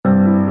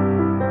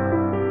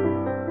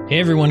Hey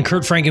everyone,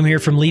 Kurt Francom here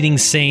from Leading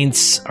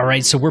Saints. All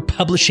right, so we're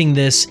publishing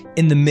this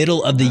in the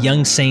middle of the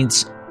Young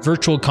Saints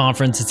virtual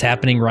conference. It's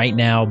happening right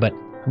now, but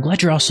I'm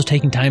glad you're also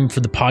taking time for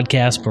the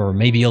podcast, or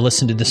maybe you'll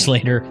listen to this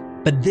later.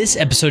 But this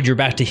episode you're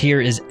about to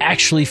hear is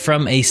actually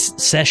from a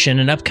session,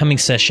 an upcoming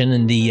session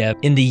in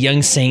the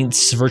Young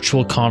Saints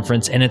virtual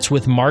conference, and it's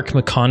with Mark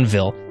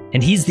McConville.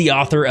 And he's the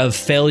author of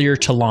Failure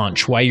to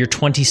Launch: Why Your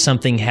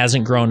 20-Something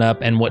Hasn't Grown Up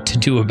and What to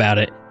Do About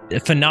It. A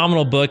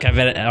phenomenal book. I've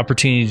had an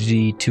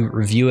opportunity to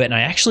review it, and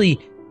I actually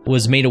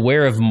was made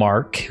aware of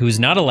Mark, who's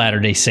not a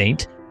Latter-day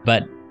Saint,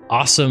 but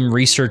awesome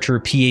researcher,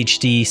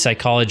 PhD,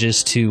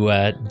 psychologist who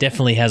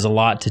definitely has a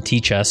lot to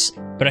teach us.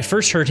 But I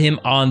first heard him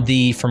on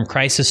the From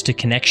Crisis to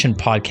Connection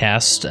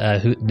podcast,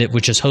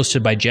 which is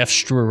hosted by Jeff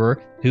Struer,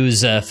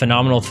 who's a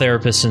phenomenal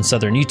therapist in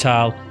Southern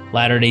Utah,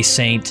 Latter-day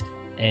Saint,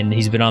 and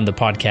he's been on the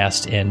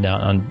podcast and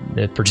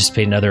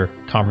participated in other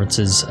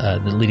conferences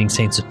the Leading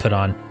Saints have put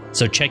on.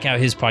 So check out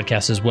his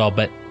podcast as well.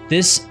 But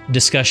this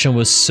discussion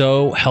was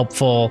so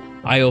helpful,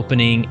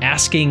 eye-opening,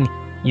 asking,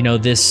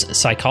 this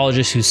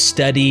psychologist who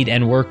studied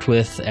and worked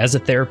with, as a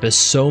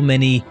therapist, so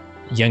many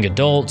young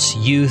adults,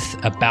 youth,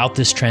 about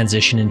this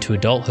transition into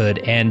adulthood.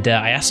 And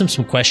I asked him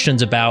some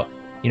questions about,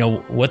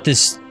 what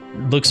this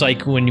looks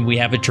like when we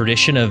have a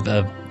tradition of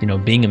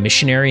being a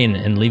missionary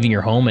and leaving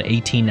your home at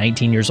 18,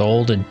 19 years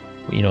old. And,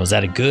 is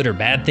that a good or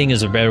bad thing?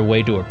 Is there a better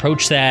way to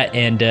approach that?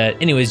 And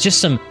anyways, just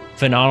some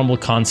phenomenal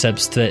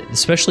concepts that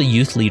especially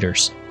youth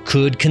leaders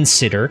could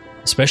consider,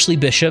 especially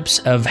bishops,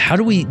 of how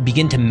do we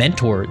begin to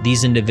mentor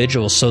these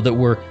individuals so that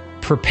we're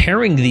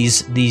preparing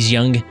these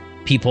young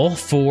people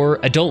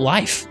for adult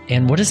life,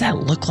 and what does that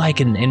look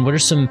like, and what are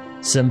some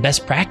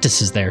best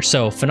practices there.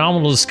 So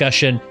phenomenal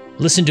discussion.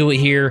 Listen to it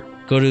here.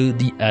 Go to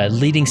the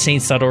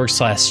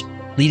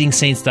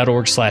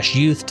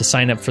leadingsaints.org/youth to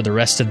sign up for the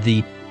rest of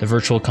the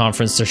virtual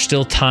conference. There's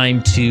still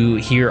time to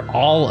hear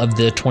all of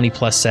the 20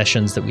 plus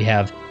sessions that we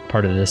have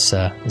part of this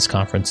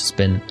conference. It's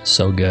been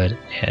so good,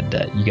 and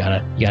you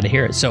gotta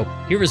hear it. So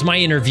here is my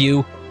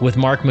interview with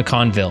Mark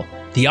McConville,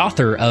 the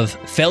author of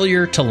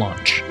Failure to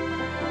Launch.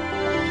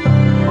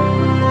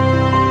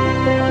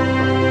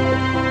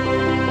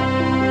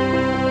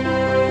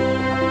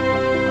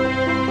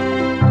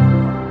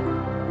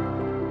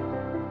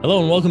 Hello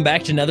and welcome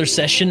back to another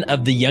session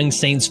of the Young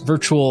Saints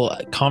virtual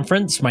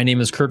conference. My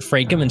name is Kurt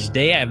Francom, and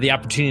today I have the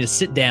opportunity to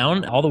sit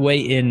down all the way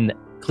in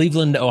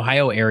Cleveland,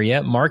 Ohio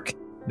area, Mark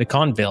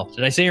McConville.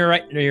 Did I say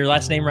your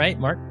last name right,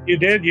 Mark? You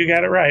did. You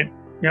got it right.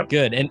 Yep.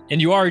 Good.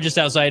 And you are just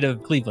outside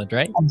of Cleveland,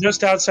 right? I'm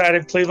just outside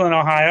of Cleveland,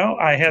 Ohio.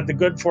 I had the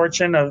good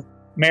fortune of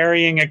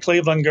marrying a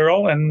Cleveland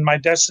girl, and my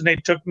destiny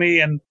took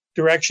me in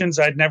directions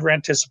I'd never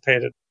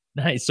anticipated.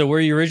 Nice. So where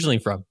are you originally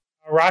from?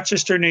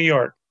 Rochester, New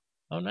York.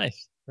 Oh,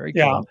 nice. Very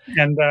cool.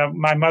 Yeah. And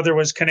my mother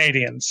was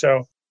Canadian,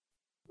 so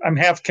I'm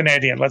half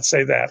Canadian. Let's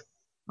say that.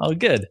 Oh,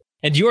 good.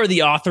 And you are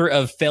the author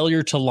of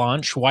Failure to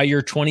Launch: Why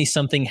Your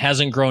 20-Something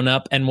Hasn't Grown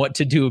Up and What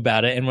to Do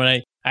About It. And when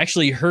I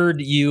actually heard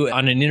you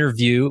on an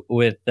interview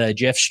with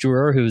Jeff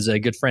Struer, who's a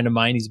good friend of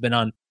mine, he's been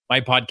on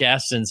my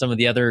podcast and some of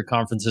the other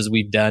conferences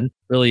we've done,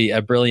 really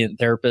a brilliant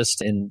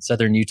therapist in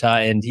Southern Utah.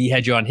 And he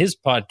had you on his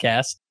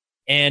podcast.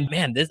 And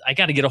man, I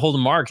got to get a hold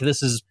of Mark.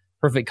 This is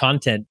perfect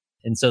content.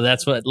 And so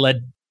that's what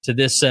led to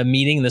this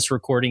meeting, this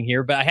recording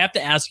here. But I have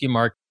to ask you,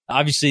 Mark,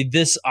 obviously,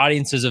 this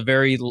audience is a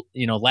very,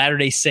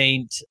 Latter-day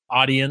Saint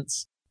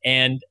audience.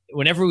 And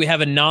whenever we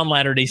have a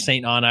non-Latter-day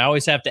Saint on, I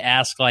always have to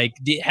ask, do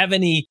you have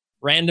any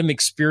random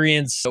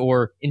experience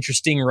or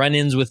interesting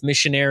run-ins with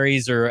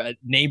missionaries or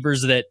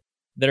neighbors that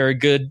are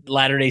good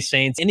Latter-day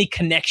Saints? Any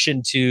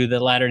connection to the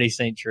Latter-day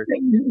Saint Church?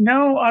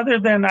 No, other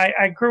than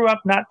I grew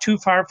up not too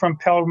far from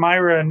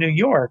Palmyra, New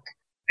York.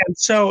 And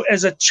so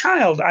as a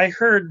child, I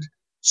heard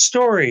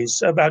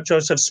stories about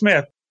Joseph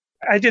Smith.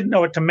 I didn't know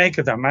what to make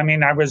of them. I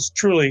mean, I was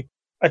truly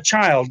a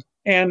child.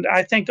 And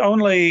I think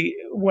only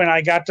when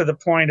I got to the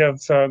point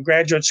of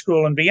graduate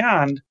school and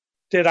beyond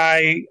did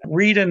I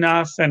read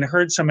enough and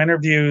heard some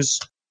interviews.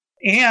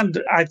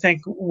 And I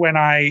think when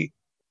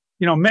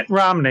Mitt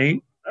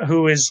Romney,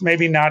 who is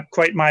maybe not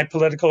quite my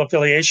political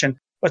affiliation,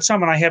 but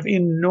someone I have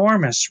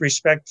enormous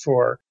respect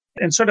for,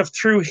 and sort of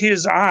through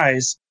his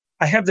eyes,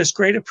 I have this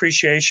great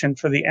appreciation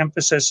for the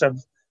emphasis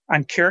on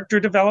character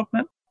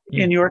development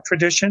in your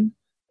tradition.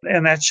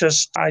 And that's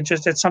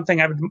it's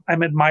something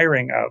I'm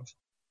admiring of.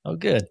 Oh,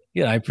 good.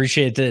 Yeah, I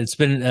appreciate that. It's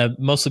been a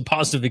mostly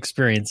positive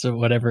experience of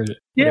whatever it is.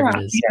 Yeah,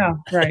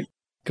 right.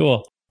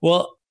 Cool.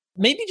 Well,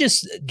 maybe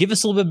just give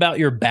us a little bit about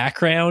your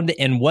background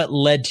and what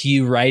led to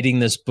you writing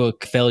this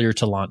book, Failure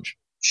to Launch.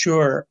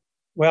 Sure.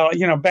 Well,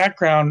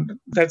 background,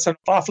 that's an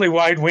awfully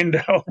wide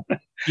window.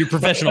 Your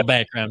professional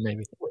background,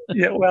 maybe.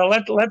 Yeah. Well,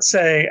 let's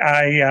say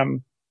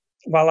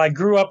while I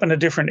grew up in a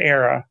different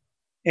era,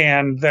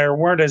 and there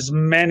weren't as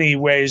many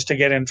ways to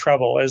get in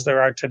trouble as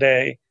there are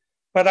today.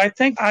 But I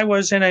think I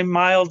was, in a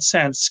mild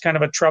sense, kind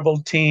of a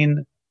troubled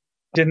teen,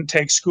 didn't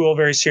take school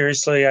very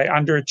seriously. I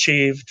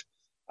underachieved.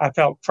 I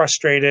felt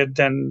frustrated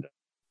and,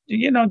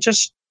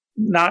 just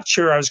not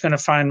sure I was going to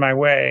find my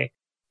way.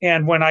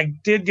 And when I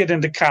did get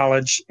into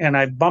college and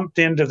I bumped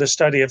into the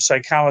study of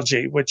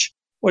psychology, which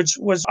which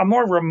was a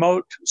more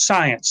remote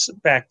science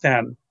back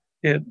then.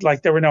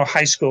 Like there were no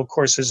high school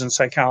courses in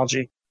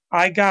psychology.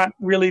 I got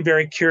really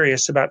very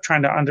curious about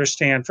trying to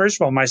understand, first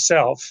of all,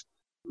 myself,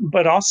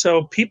 but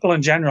also people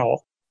in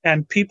general.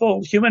 And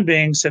human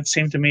beings have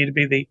seemed to me to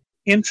be the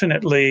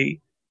infinitely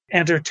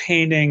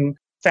entertaining,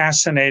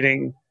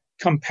 fascinating,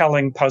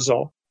 compelling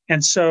puzzle.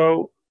 And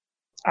so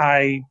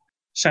I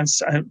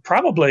sometimes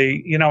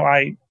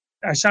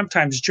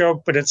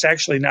joke, but it's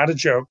actually not a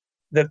joke,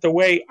 that the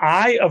way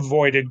I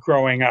avoided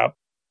growing up,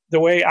 the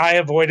way I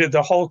avoided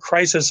the whole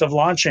crisis of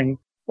launching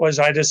was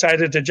I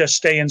decided to just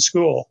stay in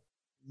school.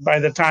 By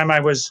the time I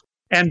was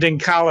ending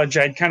college,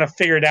 I'd kind of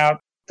figured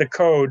out the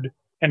code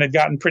and had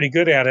gotten pretty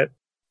good at it.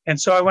 And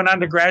so I went on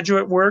to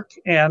graduate work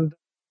and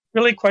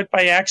really quite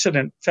by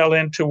accident fell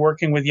into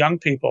working with young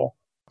people,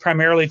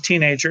 primarily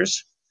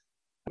teenagers.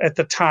 At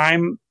the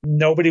time,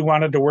 nobody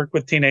wanted to work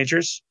with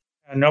teenagers.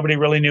 Nobody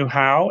really knew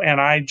how.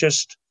 And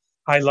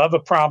I love a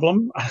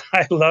problem.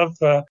 I love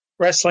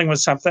wrestling with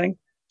something.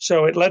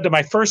 So it led to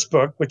my first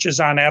book, which is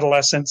on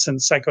adolescence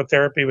and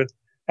psychotherapy with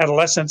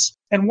adolescents.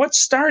 And what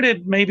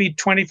started maybe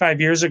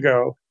 25 years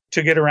ago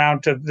to get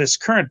around to this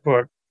current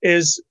book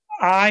is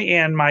I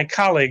and my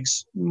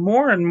colleagues,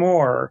 more and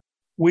more,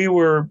 we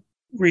were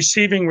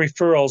receiving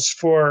referrals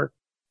for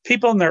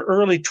people in their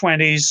early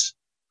 20s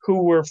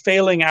who were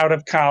failing out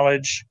of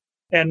college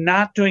and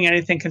not doing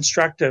anything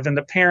constructive. And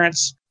the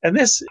parents, and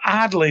this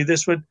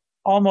would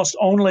almost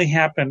only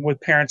happen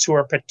with parents who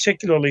are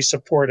particularly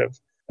supportive,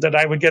 that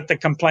I would get the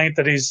complaint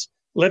that he's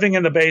living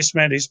in the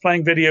basement, he's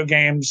playing video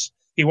games,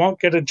 he won't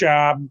get a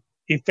job,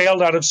 he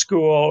failed out of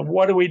school.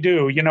 What do we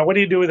do? What do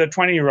you do with a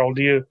 20-year-old?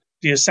 Do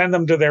you send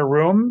them to their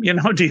room?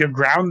 Do you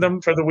ground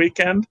them for the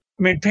weekend?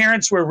 I mean,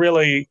 parents were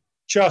really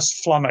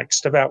just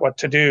flummoxed about what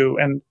to do.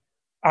 And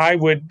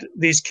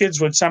these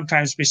kids would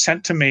sometimes be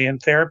sent to me in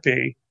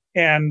therapy,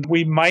 and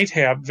we might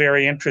have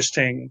very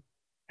interesting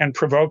and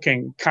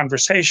provoking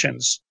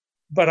conversations.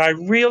 But I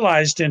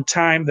realized in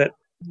time that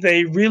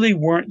they really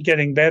weren't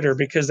getting better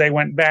because they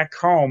went back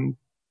home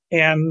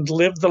and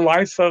lived the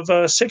life of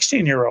a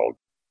 16-year-old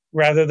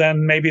rather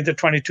than maybe the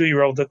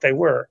 22-year-old that they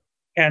were.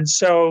 And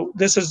so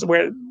this is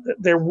where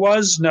there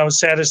was no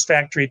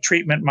satisfactory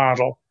treatment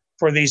model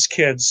for these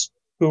kids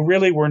who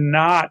really were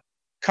not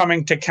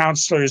coming to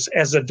counselors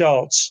as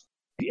adults,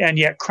 and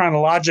yet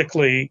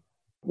chronologically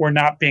were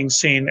not being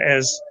seen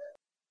as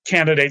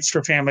candidates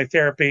for family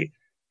therapy.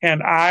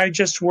 And I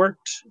just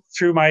worked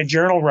through my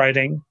journal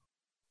writing,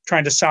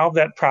 trying to solve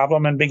that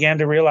problem, and began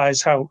to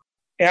realize how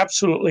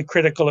absolutely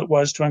critical it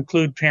was to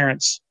include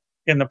parents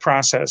in the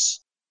process.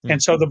 Mm-hmm.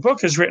 And so the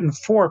book is written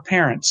for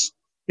parents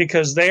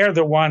because they are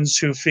the ones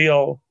who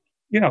feel,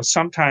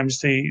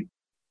 sometimes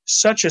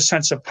such a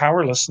sense of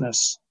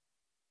powerlessness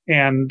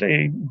and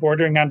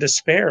bordering on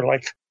despair.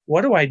 Like,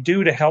 what do I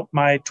do to help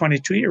my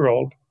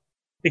 22-year-old?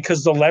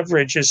 Because the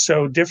leverage is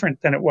so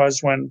different than it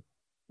was when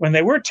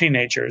they were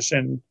teenagers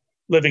and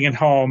living at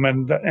home,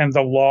 and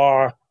the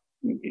law,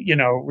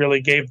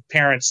 really gave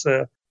parents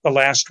the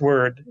last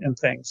word and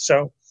things.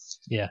 So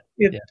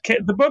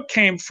the book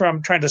came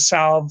from trying to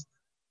solve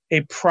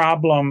a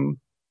problem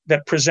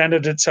that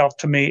presented itself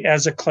to me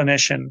as a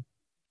clinician.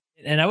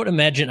 And I would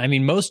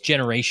imagine, most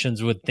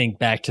generations would think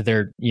back to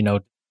their,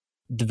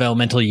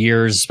 developmental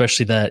years,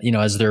 especially that,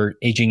 as they're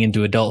aging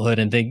into adulthood,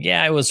 and think,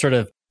 I was sort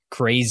of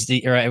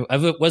crazy, or I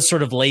was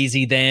sort of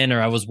lazy then, or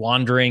I was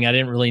wandering. I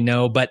didn't really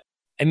know. But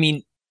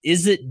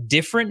is it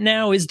different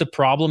now? Is the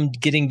problem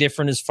getting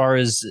different as far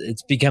as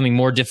it's becoming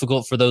more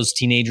difficult for those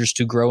teenagers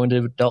to grow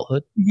into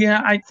adulthood?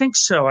 Yeah, I think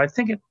so. I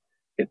think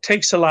it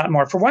takes a lot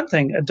more. For one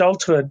thing,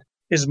 adulthood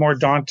is more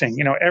daunting.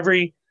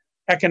 Every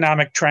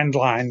economic trend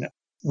line,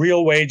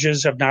 real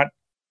wages have not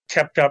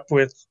kept up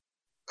with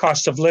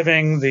cost of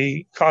living.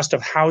 The cost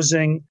of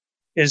housing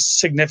is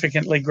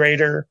significantly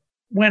greater.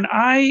 And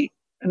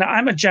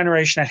I'm a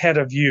generation ahead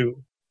of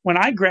you. When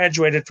I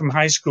graduated from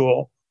high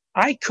school,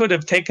 I could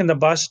have taken the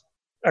bus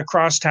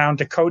across town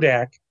to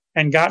Kodak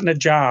and gotten a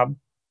job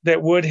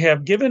that would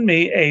have given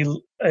me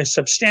a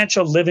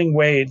substantial living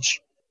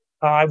wage.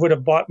 I would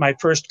have bought my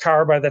first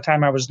car by the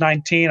time I was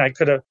 19. I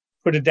could have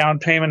put a down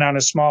payment on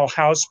a small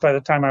house by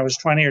the time I was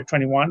 20 or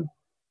 21.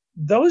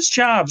 Those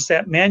jobs,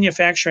 that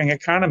manufacturing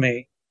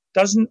economy,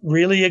 doesn't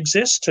really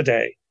exist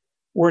today.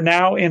 We're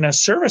now in a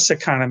service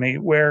economy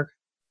where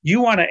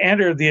you want to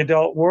enter the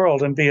adult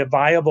world and be a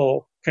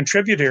viable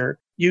contributor,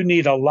 you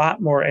need a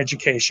lot more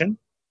education.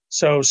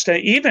 So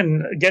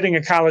even getting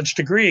a college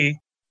degree,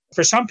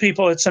 for some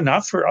people it's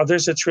enough, for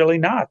others it's really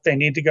not. They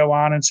need to go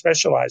on and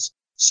specialize.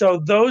 So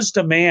those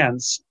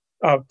demands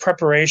of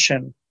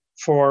preparation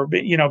for,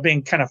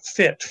 being kind of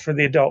fit for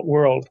the adult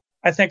world,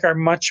 I think are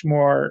much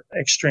more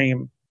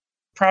extreme.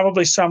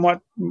 Probably somewhat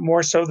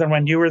more so than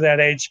when you were that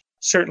age,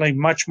 certainly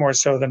much more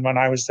so than when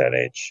I was that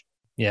age.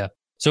 Yeah.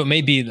 So it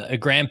may be a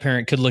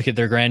grandparent could look at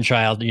their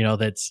grandchild,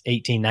 that's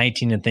 18,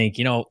 19 and think,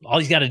 all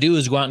he's got to do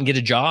is go out and get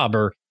a job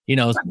or, be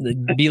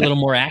a little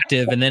more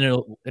active, and then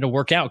it'll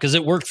work out, because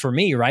it worked for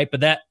me. Right. But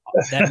that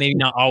may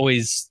not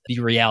always be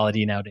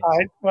reality nowadays.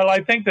 I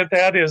think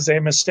that is a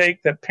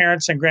mistake that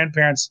parents and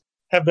grandparents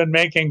have been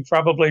making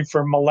probably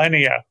for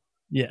millennia.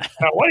 Yeah.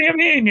 What do you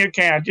mean you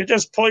can't? You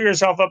just pull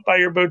yourself up by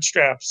your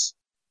bootstraps.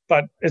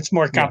 But it's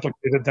more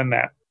complicated than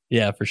that.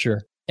 Yeah, for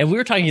sure. And we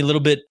were talking a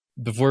little bit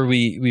before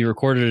we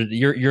recorded.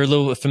 You're a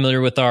little bit familiar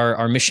with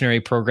our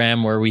missionary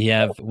program, where we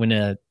have, when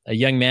a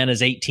young man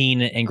is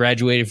 18 and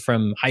graduated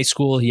from high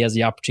school, he has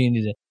the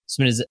opportunity to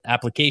submit his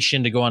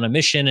application to go on a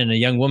mission. And a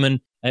young woman,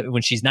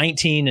 when she's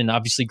 19 and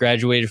obviously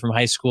graduated from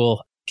high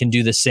school, can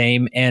do the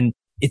same. And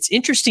it's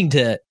interesting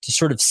to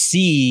sort of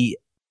see,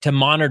 to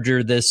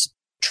monitor this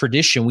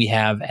tradition we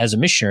have as a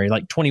missionary.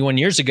 Like 21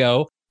 years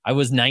ago, I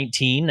was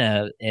 19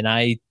 and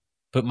I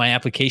put my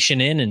application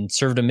in and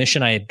served a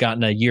mission. I had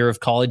gotten a year of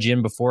college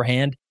in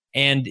beforehand,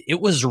 and it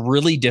was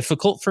really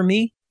difficult for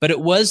me, but it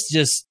was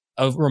just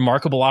a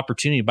remarkable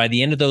opportunity. By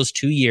the end of those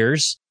 2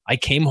 years, I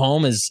came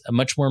home as a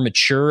much more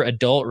mature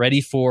adult,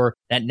 ready for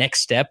that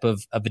next step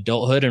of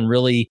adulthood and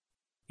really,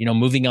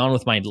 moving on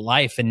with my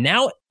life. And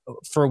now,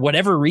 for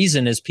whatever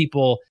reason, as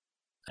people,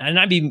 and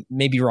I'd be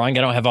maybe wrong,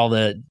 I don't have all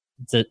the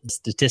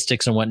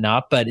statistics and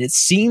whatnot, but it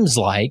seems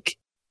like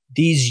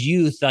these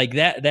youth, like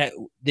that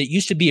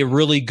used to be a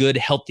really good,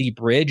 healthy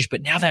bridge,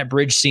 but now that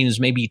bridge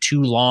seems maybe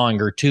too long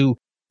or too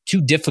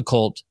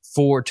difficult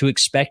to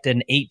expect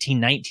an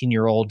 18,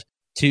 19-year-old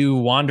to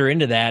wander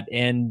into that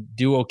and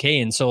do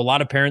okay. And so a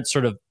lot of parents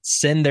sort of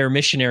send their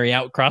missionary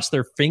out, cross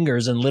their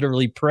fingers, and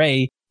literally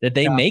pray that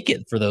they make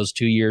it for those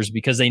 2 years,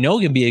 because they know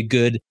it can be a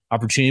good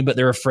opportunity, but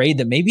they're afraid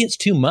that maybe it's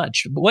too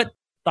much. What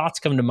thoughts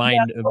come to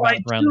mind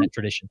around that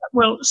tradition?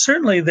 Well,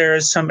 certainly there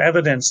is some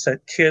evidence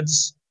that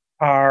kids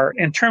are,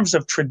 in terms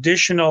of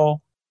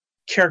traditional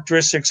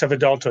characteristics of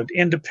adulthood,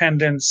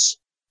 independence,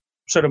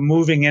 sort of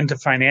moving into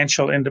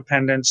financial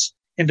independence,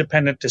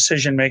 independent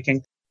decision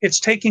making, it's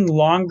taking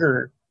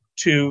longer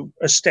to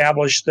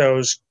establish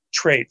those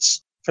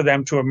traits for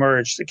them to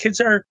emerge. The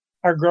kids are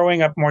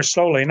growing up more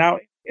slowly. Now,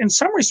 in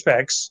some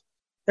respects,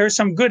 there are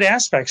some good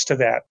aspects to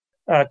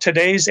that.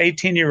 Today's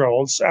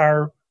 18-year-olds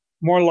are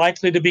more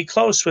likely to be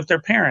close with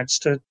their parents,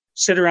 to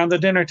sit around the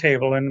dinner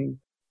table and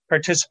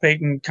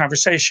participate in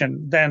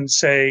conversation than,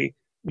 say,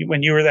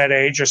 when you were that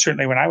age, or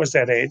certainly when I was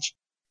that age.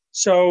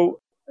 So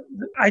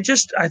I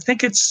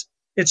think it's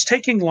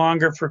taking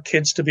longer for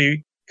kids to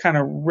be kind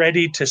of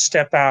ready to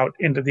step out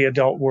into the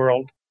adult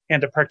world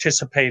and to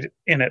participate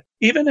in it,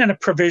 even in a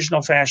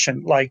provisional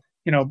fashion, like,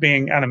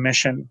 being on a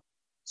mission.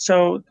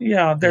 So,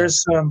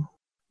 there's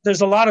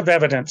a lot of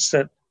evidence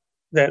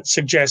that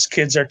suggests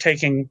kids are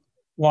taking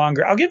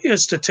longer. I'll give you a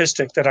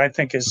statistic that I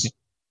think is,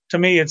 to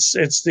me,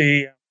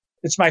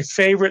 it's my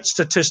favorite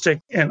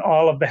statistic in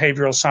all of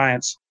behavioral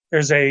science.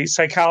 There's a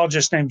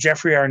psychologist named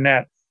Jeffrey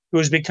Arnett who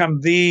has become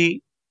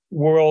the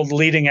world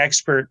leading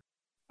expert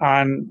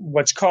on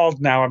what's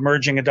called now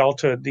emerging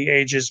adulthood, the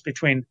ages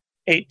between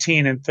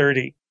 18 and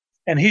 30.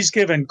 And he's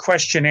given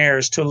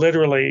questionnaires to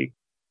literally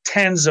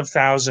tens of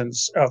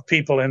thousands of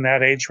people in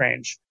that age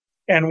range.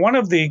 And one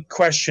of the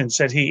questions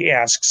that he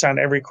asks on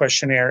every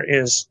questionnaire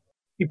is,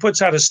 he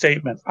puts out a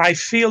statement, "I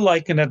feel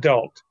like an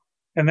adult."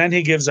 And then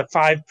he gives a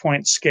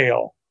 5-point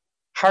scale.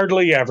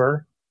 Hardly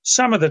ever,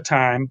 some of the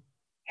time,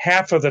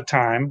 half of the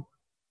time,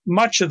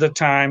 much of the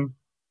time,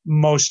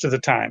 most of the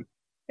time.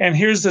 And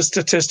here's the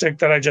statistic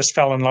that I just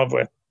fell in love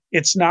with.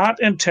 It's not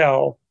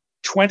until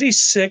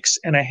 26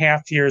 and a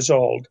half years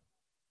old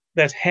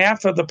that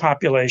half of the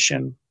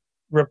population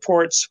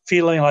reports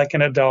feeling like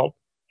an adult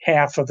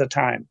half of the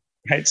time.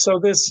 Right? So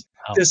this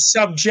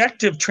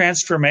subjective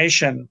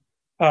transformation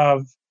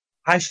of,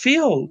 I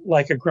feel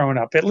like a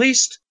grown-up, at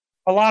least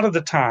a lot of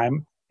the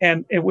time,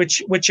 and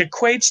which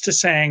equates to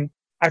saying,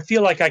 I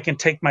feel like I can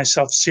take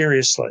myself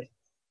seriously.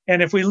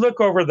 And if we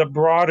look over the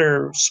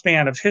broader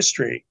span of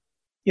history,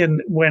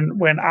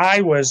 when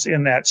I was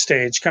in that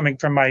stage, coming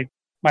from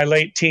my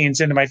late teens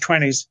into my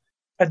 20s,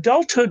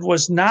 adulthood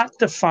was not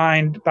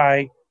defined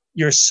by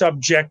your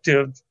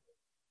subjective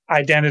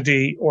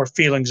identity or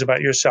feelings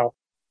about yourself.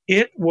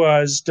 It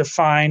was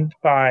defined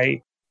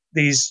by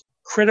these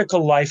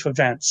critical life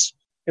events.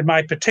 In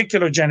my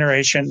particular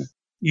generation,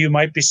 you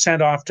might be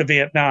sent off to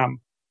Vietnam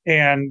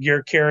and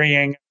you're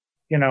carrying,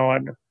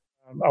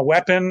 a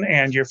weapon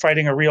and you're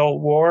fighting a real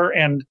war.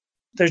 And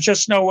there's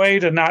just no way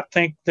to not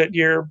think that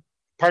you're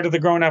part of the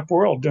grown-up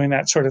world doing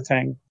that sort of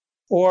thing.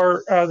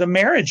 Or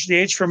the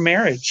age for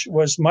marriage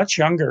was much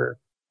younger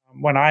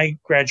when I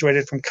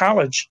graduated from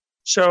college.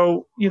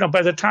 So,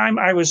 by the time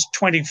I was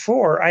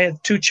 24, I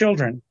had 2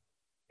 children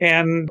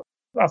and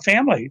a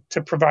family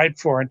to provide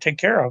for and take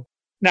care of.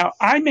 Now,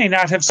 I may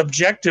not have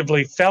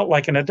subjectively felt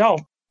like an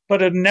adult,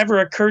 but it never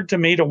occurred to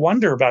me to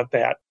wonder about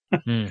that.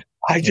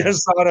 I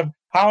just thought of,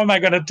 how am I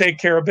going to take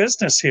care of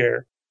business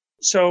here?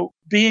 So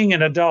being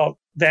an adult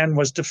then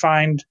was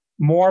defined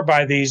more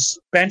by these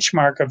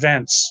benchmark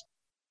events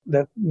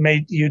that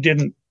you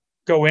didn't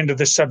go into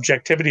the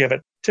subjectivity of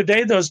it.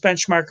 Today, those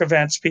benchmark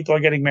events, people are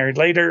getting married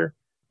later,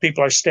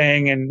 people are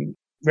staying in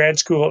grad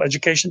school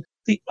education.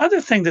 The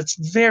other thing that's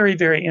very,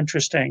 very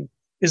interesting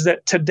is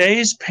that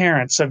today's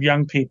parents of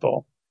young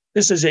people,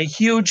 this is a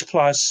huge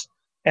plus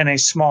and a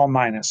small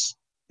minus.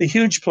 The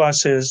huge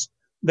plus is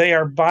they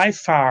are by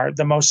far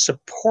the most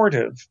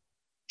supportive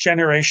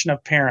generation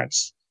of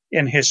parents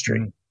in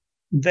history.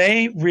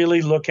 They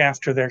really look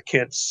after their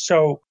kids.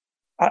 So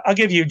I'll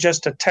give you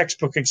just a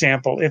textbook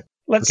example. If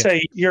let's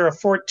say you're a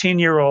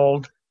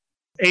 14-year-old,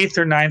 8th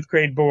or 9th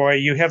grade boy,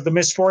 you have the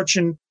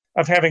misfortune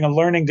of having a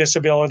learning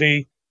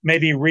disability.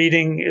 Maybe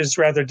reading is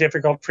rather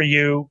difficult for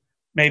you.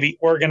 Maybe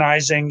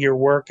organizing your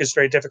work is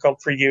very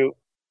difficult for you.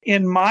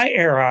 In my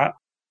era,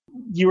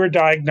 you were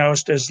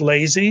diagnosed as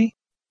lazy,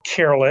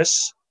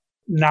 careless,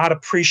 not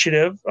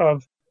appreciative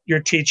of your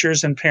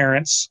teachers and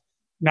parents,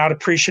 not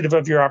appreciative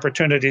of your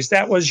opportunities.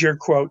 That was your,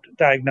 quote,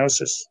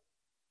 diagnosis.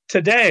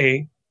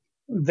 Today,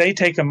 they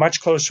take a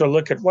much closer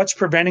look at what's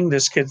preventing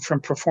this kid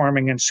from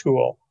performing in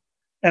school.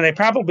 And they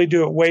probably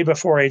do it way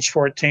before age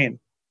 14.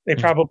 They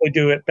probably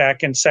do it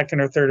back in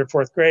 2nd or 3rd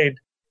or 4th grade.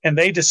 And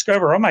they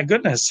discover, oh my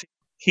goodness,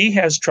 he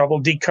has trouble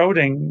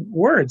decoding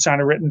words on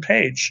a written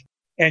page.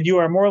 And you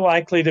are more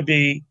likely to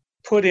be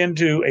put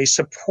into a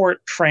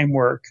support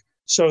framework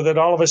so that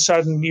all of a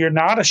sudden you're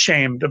not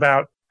ashamed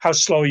about how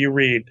slow you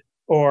read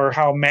or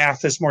how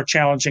math is more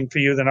challenging for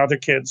you than other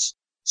kids.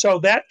 So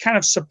that kind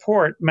of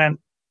support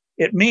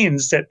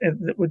means that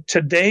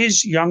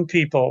today's young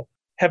people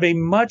have a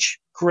much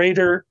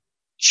greater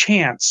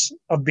chance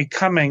of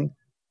becoming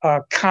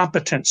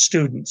competent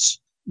students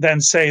than,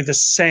 say, the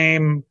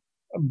same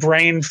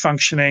brain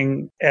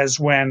functioning as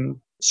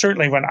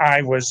certainly when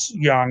I was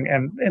young,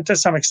 and to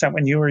some extent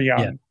when you were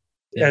young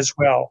as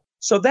well.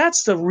 So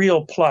that's the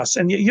real plus.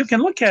 And you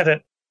can look at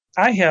it.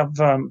 I have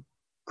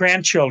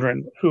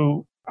grandchildren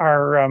who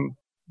are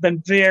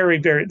been very,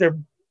 very, they're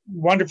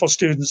wonderful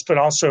students, but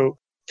also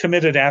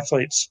committed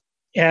athletes.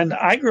 And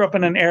I grew up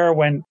in an era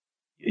when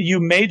you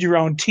made your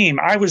own team.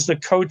 I was the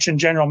coach and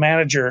general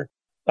manager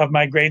of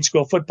my grade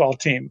school football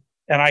team,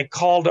 and I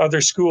called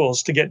other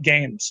schools to get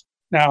games.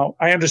 Now,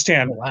 I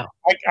understand. Oh, wow.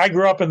 I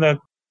grew up in the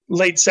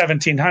late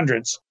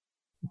 1700s.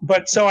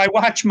 But so I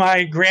watch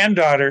my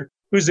granddaughter,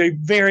 who's a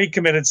very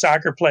committed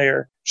soccer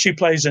player. She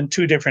plays in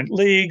 2 different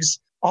leagues,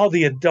 all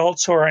the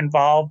adults who are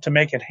involved to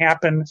make it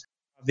happen,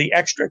 the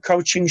extra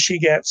coaching she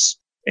gets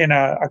in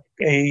a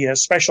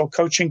special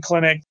coaching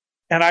clinic.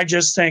 And I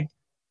just think,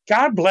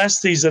 God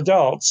bless these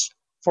adults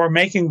for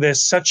making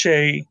this such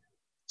a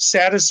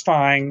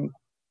satisfying,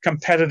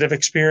 competitive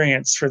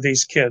experience for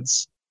these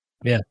kids.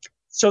 Yeah.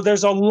 So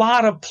there's a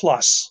lot of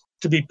plus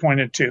to be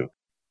pointed to.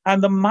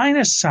 On the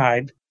minus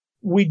side,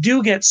 we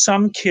do get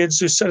some kids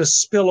who sort of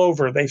spill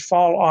over. They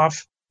fall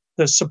off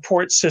the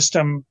support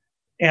system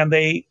and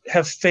they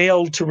have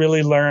failed to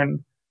really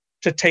learn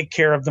to take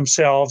care of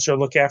themselves or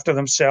look after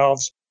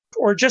themselves,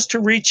 or just to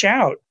reach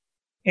out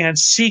and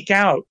seek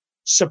out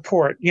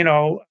support. You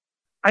know,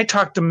 I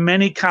talk to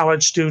many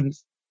college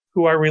students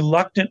who are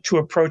reluctant to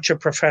approach a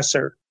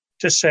professor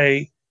to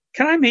say,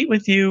 can I meet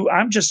with you?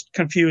 I'm just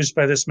confused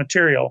by this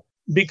material,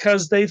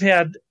 because they've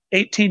had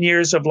 18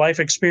 years of life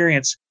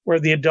experience where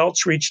the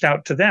adults reached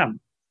out to them,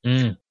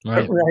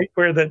 right?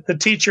 Where the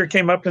teacher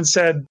came up and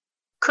said,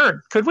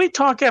 Kurt, could we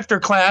talk after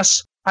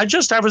class? I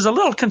was a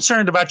little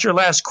concerned about your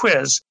last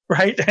quiz,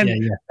 right?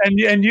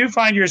 And you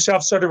find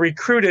yourself sort of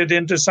recruited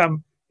into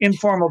some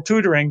informal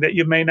tutoring that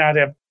you may not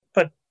have.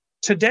 But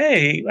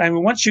today, I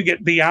mean, once you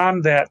get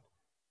beyond that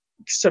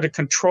sort of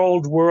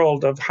controlled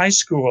world of high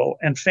school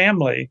and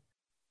family,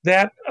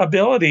 that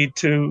ability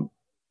to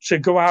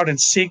go out and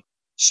seek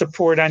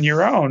support on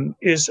your own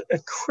is a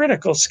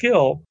critical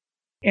skill.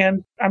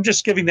 And I'm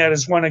just giving that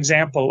as one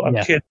example of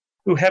kids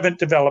who haven't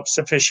developed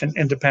sufficient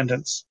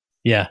independence.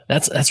 Yeah,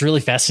 that's really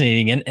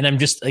fascinating. And I'm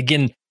just,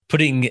 again,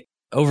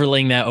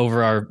 overlaying that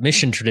over our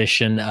mission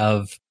tradition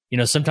of, you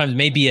know, sometimes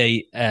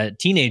maybe a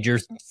teenager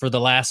for the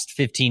last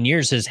 15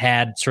 years has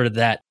had sort of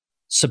that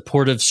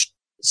supportive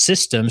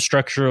system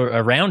structure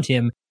around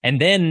him. And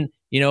then,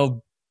 you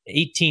know,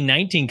 18,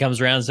 19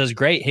 comes around and says,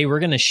 great, hey, we're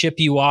going to ship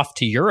you off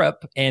to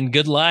Europe and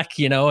good luck,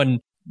 you know,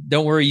 and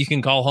don't worry, you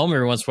can call home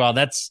every once in a while.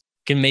 That's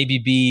can maybe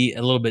be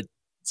a little bit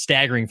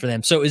staggering for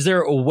them. So is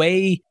there a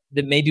way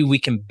that maybe we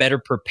can better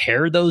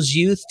prepare those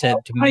youth to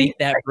make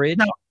that bridge?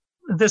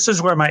 This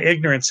is where my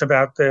ignorance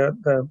about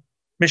the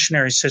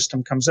missionary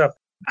system comes up.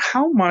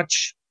 How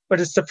much,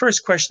 but it's the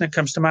first question that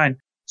comes to mind.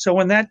 So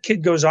when that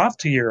kid goes off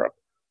to Europe,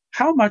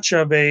 how much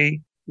of a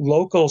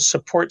local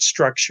support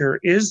structure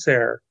is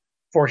there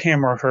for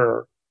him or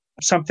her?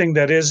 Something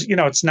that is, you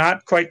know, it's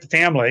not quite the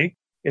family.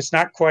 It's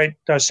not quite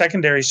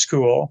secondary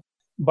school,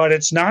 but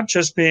it's not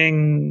just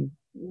being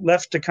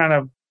left to kind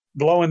of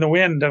blow in the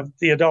wind of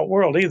the adult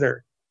world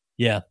either.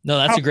 Yeah, no,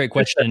 that's a great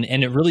question.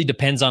 And it really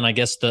depends on, I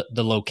guess, the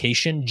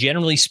location.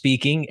 Generally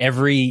speaking,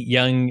 every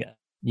young,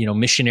 you know,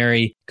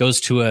 missionary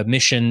goes to a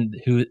mission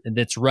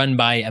that's run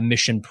by a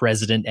mission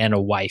president and a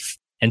wife.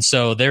 And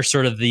so they're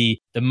sort of the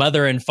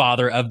mother and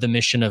father of the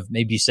mission of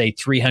maybe, say,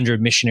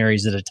 300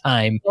 missionaries at a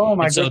time. Oh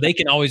my and so they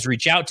can always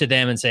reach out to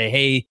them and say,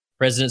 hey,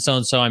 President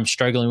so-and-so, I'm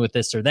struggling with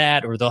this or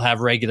that, or they'll have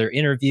regular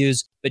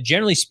interviews. But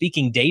generally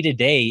speaking, day to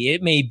day,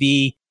 it may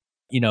be,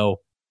 you know,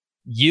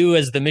 you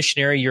as the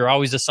missionary, you're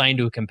always assigned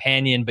to a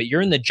companion, but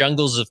you're in the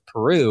jungles of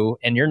Peru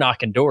and you're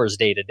knocking doors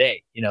day to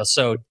day, you know,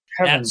 so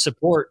that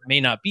support may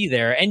not be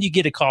there. And you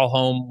get a call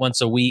home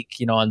once a week,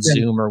 on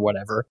Zoom or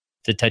whatever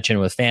to touch in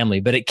with family.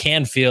 But it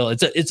can feel,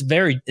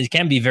 it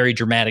can be a very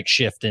dramatic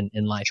shift in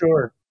life.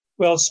 Sure.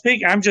 Well,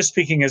 I'm just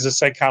speaking as a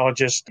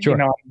psychologist. Sure.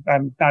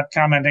 I'm not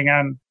commenting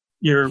on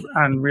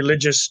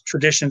religious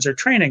traditions or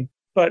training,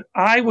 but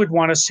I would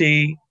want to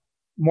see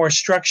more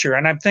structure.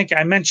 And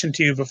I mentioned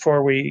to you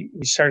before we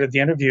started the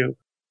interview,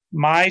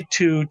 my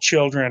two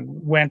children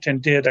went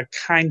and did a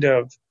kind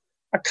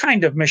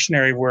of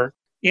missionary work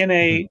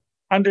in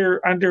under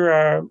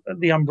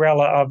the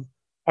umbrella of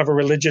a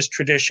religious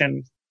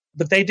tradition,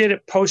 but they did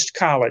it post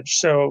college.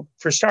 So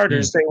for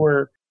starters, they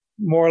were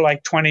more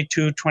like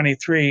 22,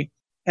 23,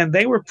 and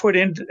they were put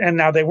in, and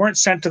now they weren't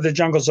sent to the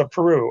jungles of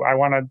Peru. I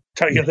want to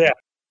tell you that.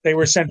 They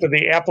were sent to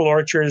the apple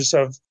orchards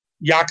of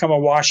Yakima,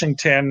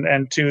 Washington,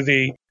 and to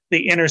the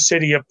inner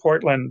city of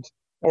Portland,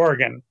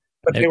 Oregon.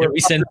 But we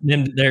sent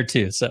them there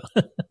too. So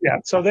yeah,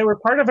 so they were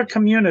part of a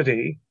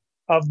community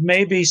of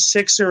maybe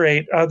 6 or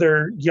 8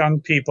 other young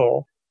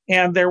people.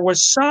 And there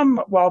was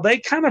while they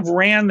kind of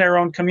ran their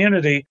own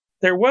community,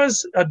 there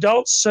was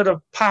adults sort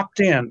of popped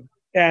in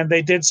and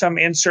they did some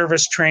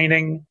in-service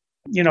training,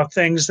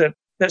 things that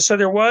so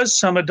there was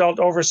some adult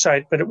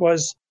oversight, but it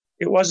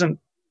wasn't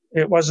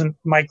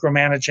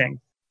micromanaging.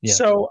 Yeah.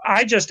 So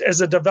I just,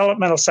 as a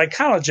developmental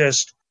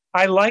psychologist,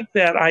 I like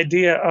that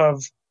idea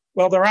of,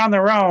 well, they're on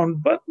their own,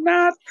 but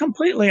not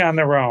completely on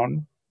their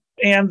own.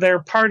 And they're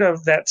part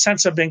of that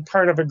sense of being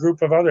part of a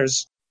group of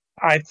others.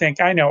 I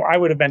know I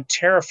would have been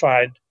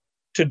terrified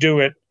to do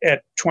it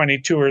at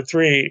 22 or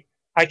 3.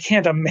 I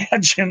can't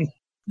imagine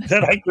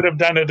that I could have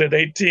done it at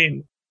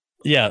 18.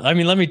 Yeah. I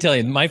mean, let me tell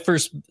you, my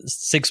first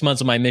 6 months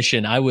of my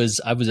mission, I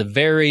was a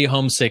very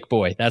homesick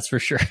boy. That's for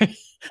sure.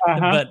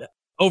 But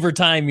over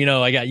time,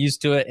 I got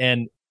used to it.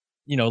 And,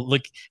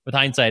 look, with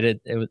hindsight,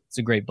 it's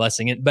a great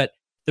blessing. But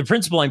the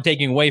principle I'm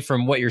taking away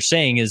from what you're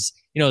saying is,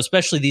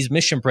 especially these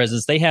mission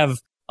presidents, they have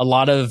a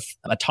lot of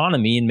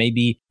autonomy and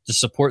maybe the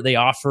support they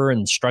offer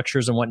and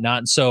structures and whatnot.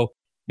 And so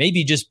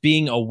maybe just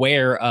being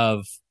aware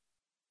of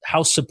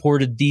how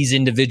supported these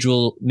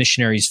individual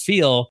missionaries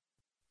feel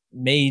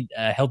may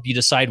help you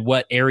decide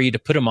what area to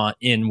put them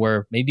in,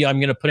 where maybe I'm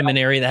going to put them in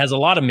an area that has a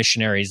lot of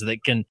missionaries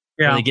that can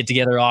really get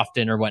together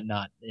often or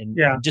whatnot. And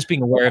just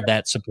being aware of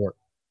that support.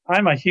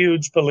 I'm a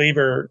huge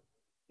believer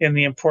in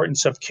the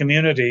importance of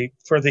community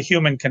for the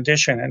human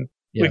condition. And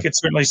we could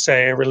certainly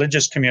say a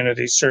religious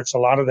community serves a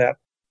lot of that.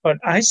 But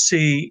when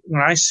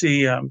I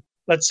see,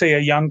 let's say a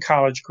young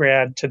college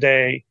grad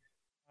today,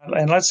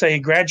 and let's say he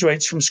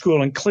graduates from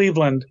school in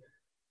Cleveland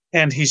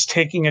and he's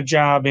taking a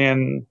job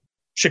in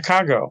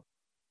Chicago,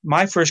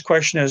 my first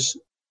question is,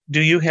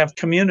 do you have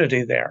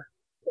community there?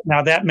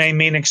 Now, that may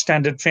mean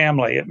extended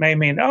family. It may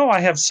mean, I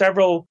have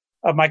several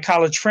of my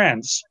college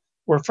friends.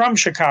 We're from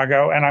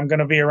Chicago and I'm going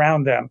to be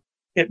around them.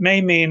 It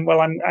may mean, well,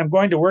 I'm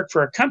going to work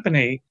for a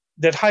company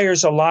that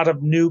hires a lot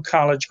of new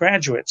college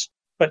graduates.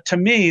 But to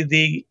me,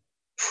 the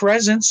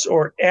presence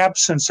or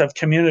absence of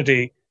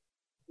community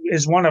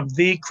is one of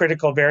the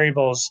critical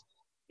variables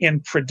in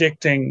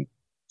predicting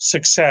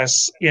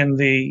success in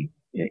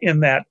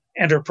that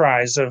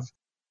enterprise of,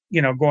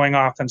 going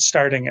off and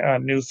starting a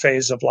new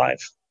phase of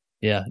life.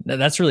 Yeah,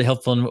 that's really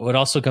helpful. And what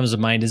also comes to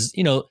mind is,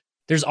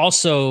 there's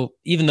also,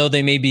 even though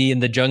they may be in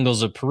the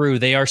jungles of Peru,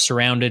 they are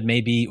surrounded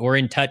maybe or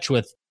in touch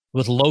with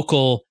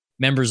local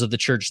members of the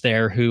church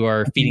there who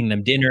are feeding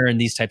them dinner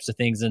and these types of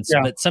things. And so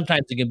that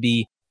sometimes it can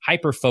be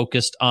hyper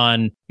focused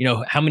on,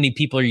 how many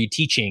people are you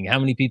teaching? How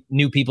many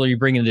new people are you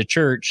bringing to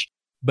church?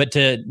 But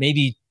to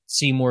maybe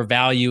see more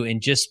value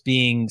in just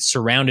being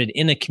surrounded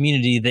in a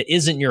community that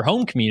isn't your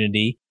home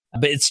community,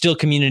 but it's still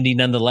community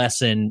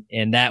nonetheless. And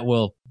that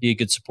will be a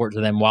good support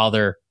to them while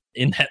they're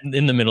in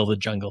the middle of the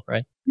jungle,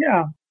 right?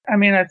 Yeah. I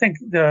mean, I think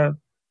the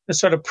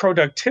sort of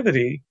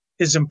productivity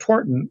is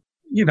important.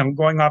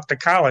 Going off to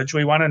college,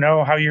 we want to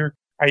know are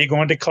you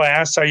going to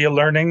class? Are you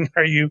learning?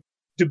 Are you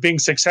being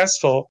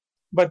successful?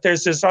 But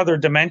there's this other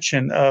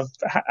dimension of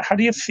how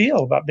do you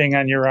feel about being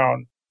on your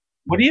own?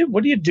 What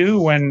do you do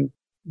when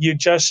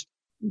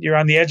you're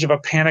on the edge of a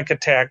panic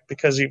attack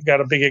because you've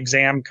got a big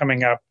exam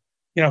coming up?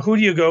 Who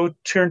do you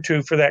turn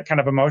to for that kind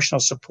of emotional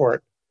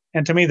support?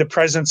 And to me, the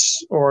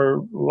presence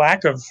or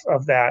lack of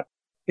that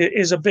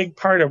is a big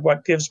part of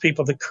what gives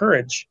people the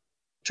courage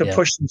to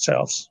push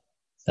themselves.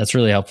 That's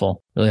really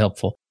helpful. Really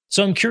helpful.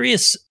 So I'm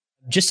curious,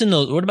 just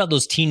what about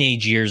those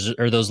teenage years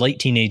or those late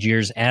teenage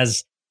years,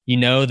 as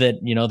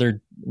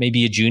they're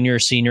maybe a junior or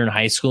senior in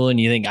high school, and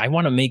you think, I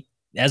want to make,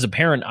 as a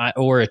parent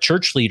or a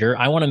church leader,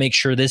 I want to make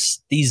sure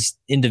these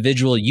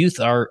individual youth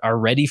are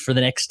ready for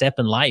the next step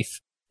in life.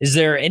 Is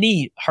there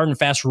any hard and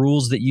fast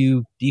rules that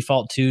you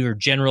default to or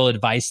general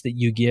advice that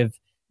you give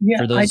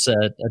for those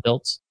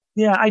adults?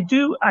 Yeah, I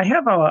do. I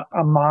have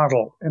a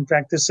model. In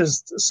fact, this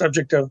is the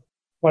subject of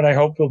what I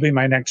hope will be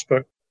my next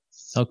book.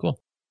 Oh, cool.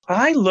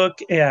 I look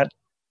at,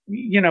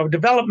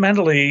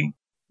 developmentally,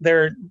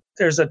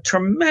 there's a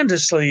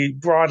tremendously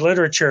broad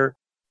literature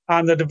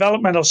on the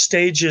developmental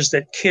stages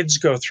that kids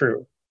go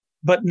through.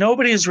 But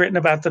nobody has written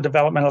about the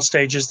developmental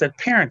stages that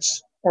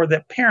parents or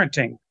that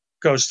parenting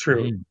goes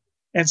through.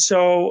 And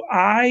so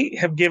I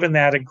have given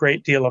that a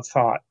great deal of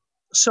thought.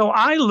 So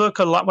I look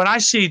a lot when I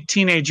see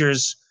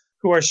teenagers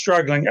who are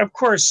struggling. Of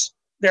course,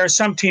 there are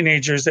some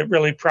teenagers that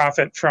really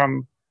profit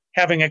from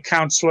having a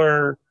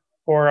counselor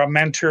or a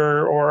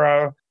mentor or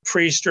a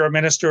priest or a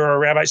minister or a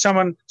rabbi,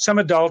 some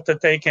adult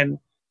that they can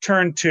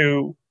turn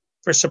to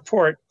for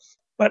support.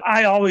 But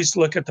I always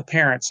look at the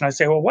parents and I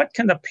say, well, what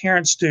can the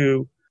parents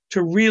do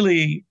to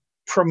really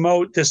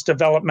promote this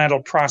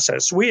developmental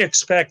process? We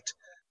expect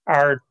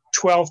our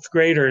 12th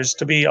graders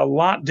to be a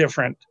lot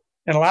different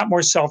and a lot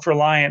more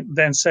self-reliant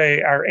than,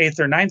 say, our 8th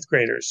or 9th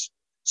graders.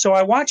 So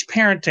I watch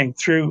parenting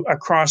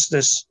across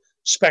this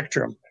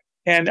spectrum,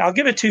 and I'll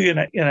give it to you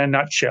in a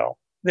nutshell.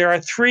 There are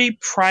three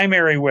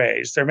primary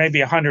ways, there may be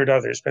 100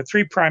 others, but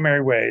three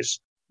primary ways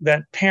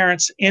that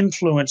parents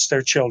influence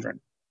their children,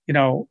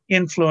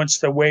 influence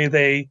the way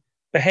they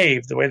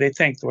behave, the way they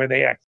think, the way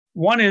they act.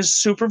 One is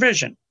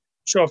supervision.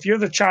 So if you're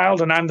the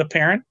child and I'm the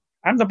parent,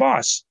 I'm the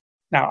boss.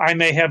 Now, I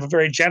may have a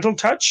very gentle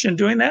touch in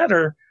doing that,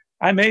 or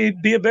I may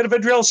be a bit of a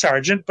drill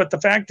sergeant, but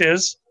the fact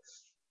is,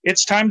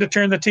 it's time to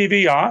turn the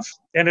TV off,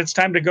 and it's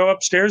time to go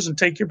upstairs and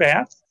take your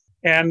bath,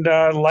 and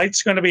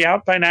light's going to be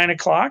out by 9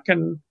 o'clock,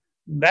 and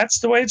that's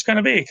the way it's going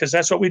to be, because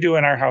that's what we do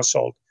in our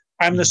household.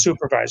 I'm the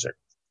supervisor,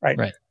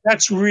 right?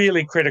 That's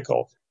really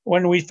critical.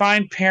 When we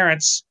find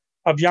parents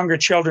of younger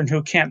children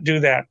who can't do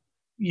that,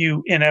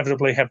 you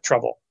inevitably have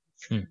trouble.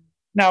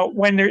 Now,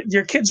 when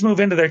your kids move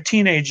into their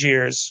teenage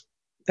years,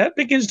 that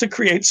begins to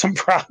create some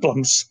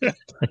problems.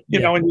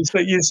 When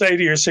you say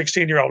to your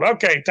 16-year-old,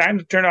 okay, time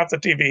to turn off the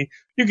TV,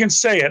 you can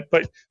say it,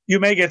 but you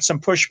may get some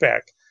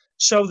pushback.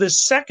 So the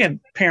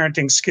second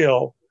parenting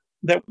skill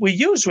that we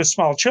use with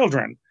small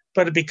children,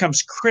 but it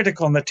becomes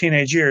critical in the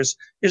teenage years,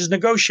 is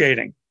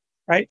negotiating,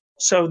 right?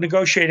 So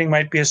negotiating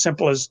might be as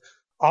simple as,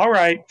 all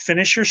right,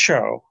 finish your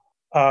show.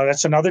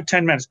 That's another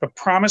 10 minutes, but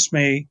promise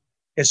me,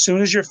 as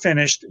soon as you're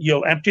finished,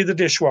 you'll empty the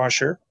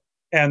dishwasher,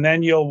 and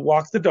then you'll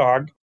walk the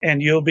dog,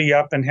 and you'll be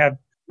up and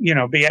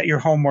be at your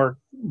homework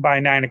by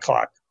 9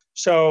 o'clock.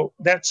 So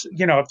that's,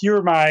 if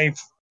you're my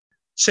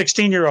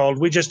 16-year-old,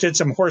 we just did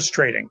some horse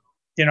trading.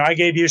 I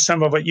gave you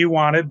some of what you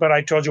wanted, but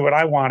I told you what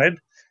I wanted.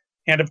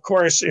 And of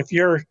course, if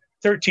you're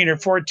 13 or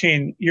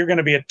 14, you're going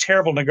to be a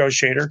terrible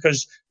negotiator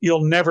because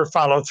you'll never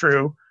follow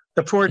through.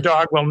 The poor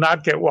dog will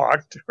not get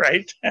walked,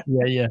 right?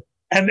 Yeah.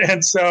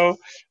 And so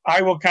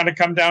I will kind of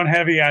come down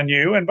heavy on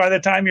you. And by the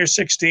time you're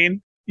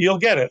 16, you'll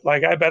get it.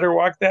 Like, I better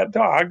walk that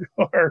dog,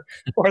 or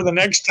the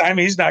next time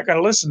he's not going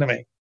to listen to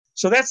me.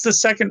 So that's the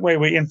second way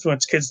we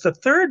influence kids. The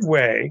third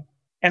way,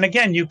 and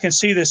again, you can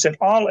see this at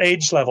all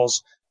age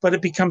levels, but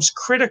it becomes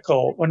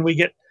critical when we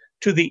get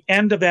to the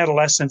end of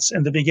adolescence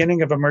and the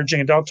beginning of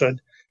emerging adulthood,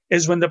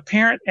 is when the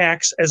parent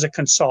acts as a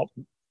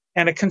consultant.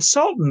 And a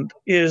consultant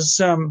is,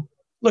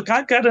 look,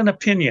 I've got an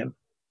opinion.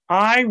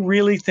 I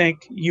really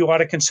think you ought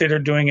to consider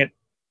doing it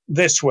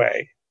this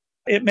way.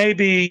 It may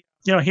be,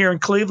 here in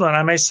Cleveland,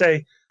 I may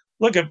say,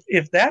 look,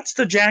 if that's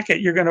the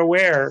jacket you're going to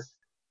wear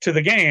to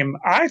the game,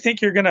 I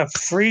think you're going to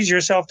freeze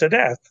yourself to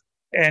death.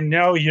 And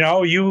no,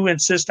 you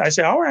insist. I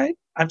say, all right,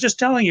 I'm just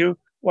telling you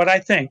what I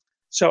think.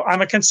 So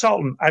I'm a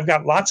consultant. I've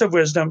got lots of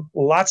wisdom,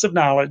 lots of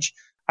knowledge.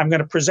 I'm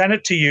going to present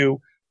it to you,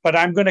 but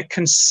I'm going to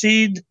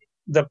concede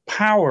the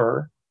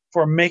power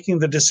for making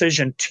the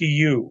decision to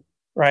you,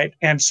 right?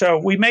 And so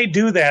we may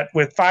do that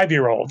with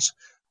 5-year-olds,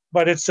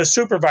 but it's the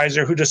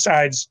supervisor who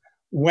decides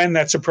when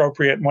that's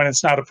appropriate and when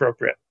it's not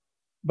appropriate.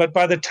 But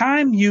by the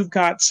time you've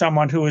got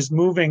someone who is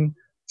moving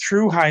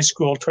through high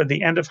school, toward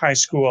the end of high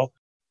school,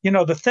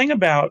 the thing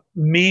about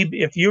me,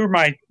 if you're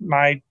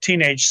my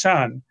teenage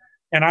son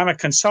and I'm a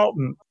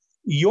consultant,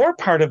 your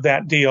part of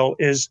that deal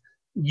is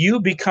you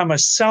become a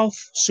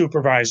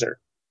self-supervisor.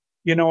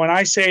 When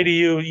I say to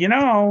you,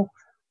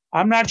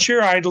 I'm not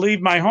sure I'd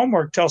leave my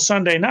homework till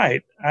Sunday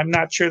night. I'm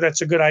not sure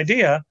that's a good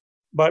idea,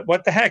 but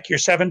what the heck, you're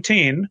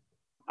 17.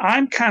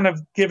 I'm kind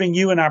of giving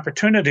you an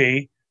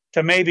opportunity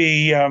to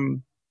maybe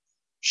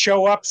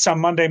show up some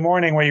Monday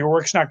morning where your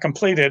work's not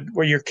completed,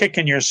 where you're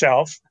kicking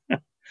yourself,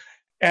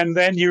 and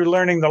then you're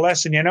learning the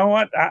lesson. You know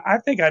what? I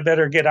think I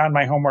better get on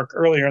my homework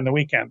earlier in the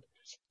weekend.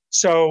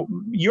 So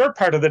your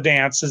part of the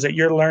dance is that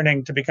you're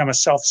learning to become a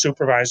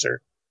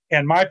self-supervisor.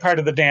 And my part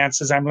of the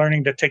dance is I'm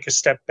learning to take a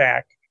step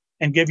back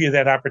and give you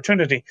that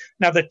opportunity.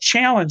 Now, the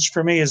challenge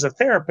for me as a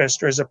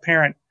therapist or as a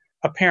parent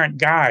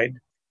guide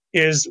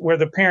is where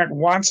the parent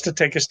wants to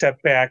take a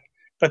step back,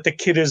 but the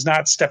kid is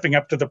not stepping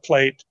up to the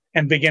plate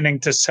and beginning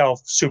to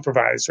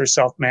self-supervise or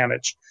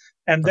self-manage.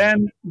 And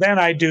then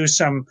I do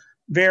some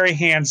very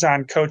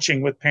hands-on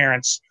coaching with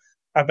parents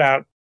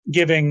about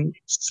giving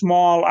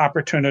small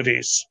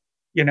opportunities.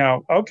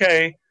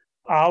 Okay,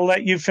 I'll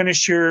let you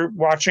finish your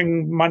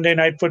watching Monday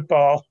Night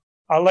Football.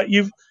 I'll let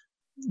you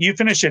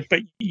finish it,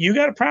 but you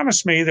got to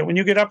promise me that when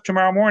you get up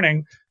tomorrow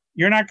morning,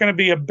 you're not going to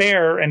be a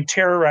bear and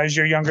terrorize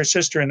your younger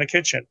sister in the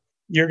kitchen.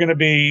 You're going to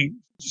be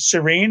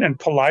serene and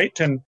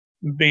polite and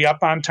be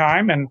up on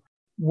time. And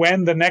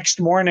when the next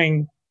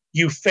morning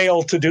you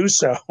fail to do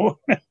so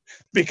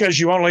because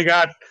you only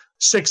got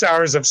 6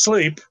 hours of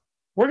sleep,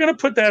 we're going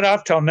to put that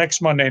off till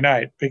next Monday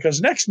night,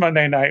 because next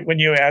Monday night, when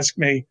you ask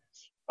me,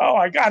 oh,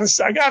 I gotta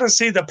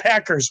see the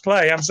Packers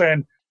play, I'm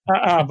saying,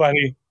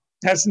 buddy,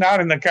 that's not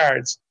in the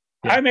cards.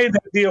 Yeah. I made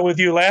that deal with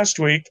you last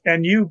week,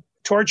 and you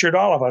tortured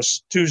all of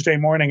us Tuesday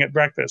morning at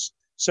breakfast.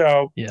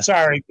 So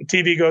sorry, the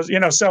TV goes,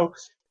 so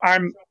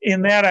I'm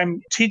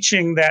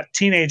teaching that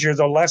teenager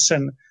the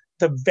lesson,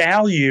 the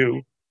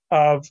value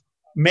of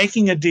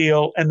making a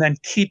deal and then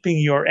keeping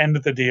your end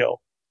of the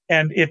deal.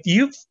 And if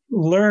you've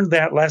learned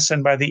that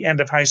lesson by the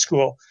end of high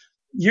school,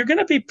 you're going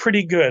to be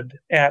pretty good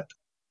at,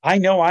 I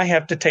know I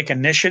have to take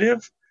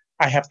initiative.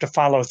 I have to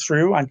follow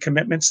through on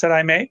commitments that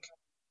I make.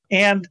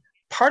 And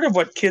part of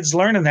what kids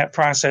learn in that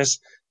process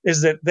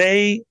is that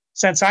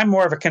since I'm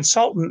more of a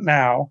consultant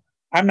now,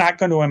 I'm not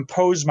going to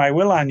impose my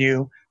will on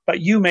you, but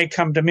you may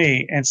come to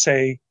me and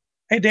say,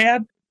 hey,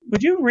 Dad,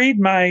 would you read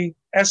my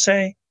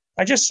essay?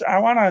 I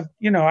want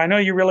to, I know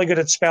you're really good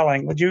at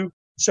spelling. Would you?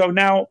 So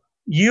now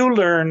you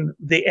learn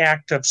the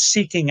act of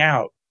seeking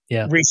out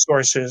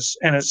resources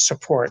and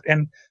support.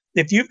 And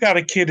if you've got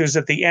a kid who's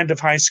at the end of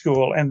high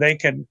school and they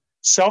can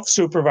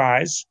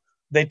self-supervise,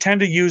 they tend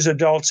to use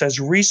adults as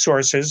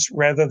resources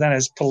rather than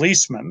as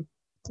policemen,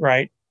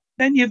 right?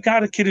 Then you've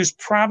got a kid who's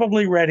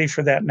probably ready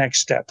for that next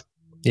step.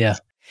 Yeah.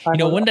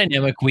 One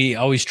dynamic we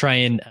always try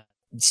and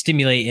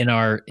stimulate in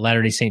our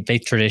Latter-day Saint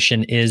faith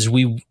tradition is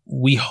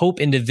we hope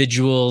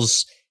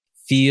individuals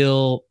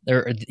feel,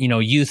 or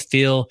youth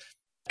feel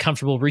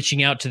comfortable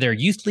reaching out to their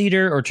youth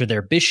leader or to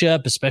their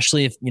bishop,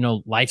 especially if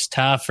life's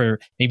tough, or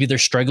maybe they're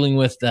struggling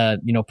with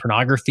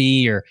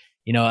pornography or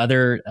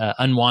other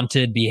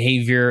unwanted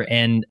behavior,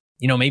 and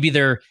maybe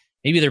their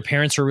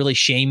parents are really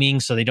shaming,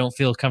 so they don't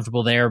feel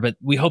comfortable there. But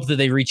we hope that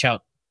they reach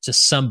out to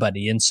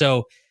somebody, and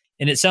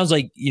it sounds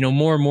like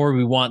more and more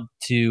we want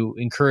to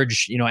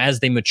encourage as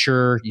they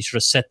mature, you sort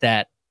of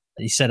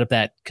set up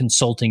that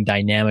consulting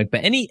dynamic.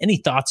 But any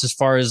thoughts as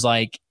far as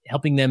like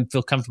helping them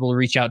feel comfortable to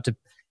reach out to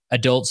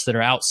adults that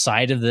are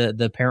outside of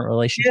the parent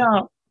relationship?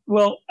 Yeah,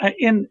 well,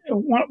 in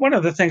one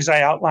of the things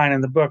I outline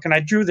in the book, and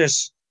I drew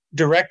this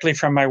directly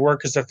from my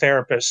work as a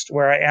therapist,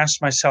 where I asked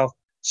myself,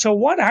 so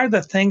what are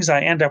the things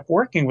I end up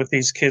working with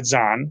these kids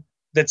on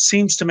that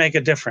seems to make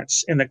a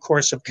difference in the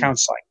course of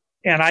counseling?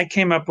 And I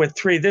came up with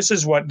 3. This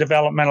is what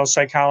developmental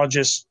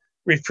psychologists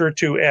refer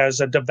to as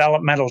a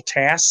developmental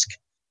task.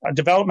 A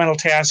developmental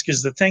task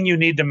is the thing you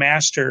need to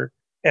master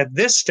at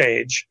this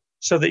stage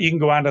so that you can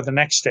go on to the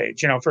next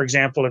stage. For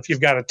example, if you've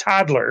got a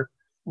toddler,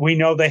 we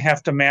know they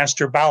have to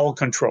master bowel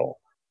control,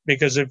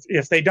 because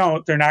if they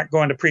don't, they're not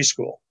going to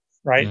preschool,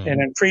 right? Mm.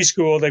 And in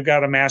preschool, they've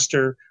got to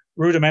master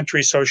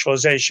rudimentary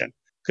socialization,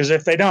 because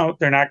if they don't,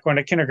 they're not going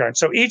to kindergarten.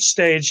 So each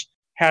stage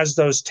has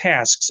those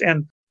tasks.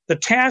 And the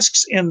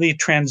tasks in the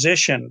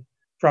transition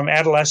from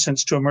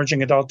adolescence to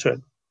emerging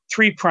adulthood,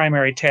 3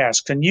 primary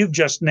tasks, and you've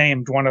just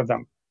named one of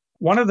them.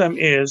 One of them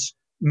is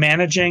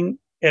managing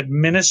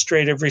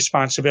administrative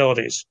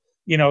responsibilities,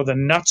 the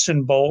nuts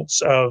and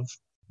bolts of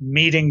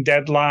meeting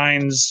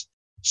deadlines,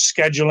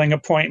 scheduling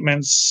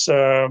appointments,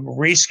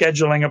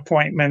 rescheduling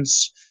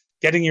appointments,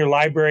 getting your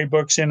library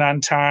books in on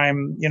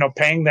time,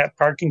 paying that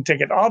parking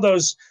ticket, all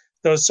those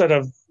sort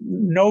of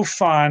no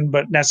fun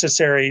but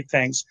necessary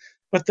things.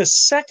 But the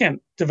second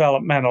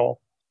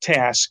developmental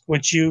task,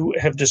 which you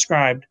have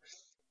described,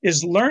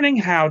 is learning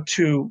how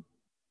to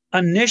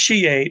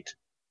initiate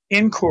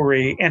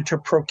inquiry and to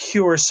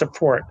procure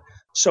support.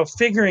 So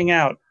figuring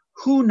out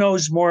who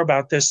knows more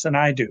about this than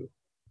I do,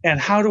 and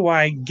how do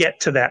I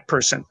get to that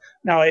person?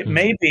 Now, it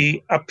may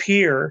be a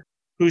peer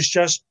who's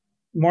just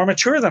more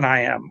mature than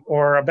I am,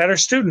 or a better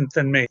student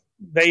than me.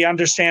 They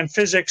understand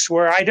physics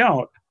where I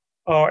don't.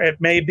 Or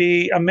it may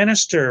be a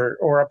minister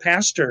or a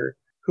pastor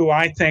who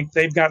I think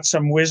they've got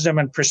some wisdom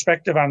and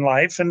perspective on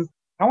life, and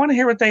I want to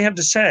hear what they have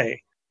to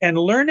say. And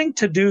learning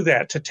to do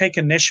that, to take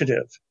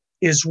initiative,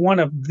 is one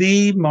of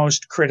the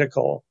most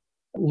critical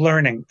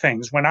learning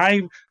things. When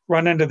I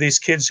run into these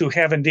kids who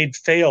have indeed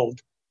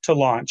failed to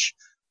launch,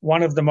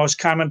 one of the most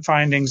common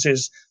findings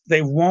is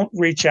they won't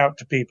reach out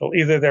to people.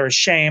 Either they're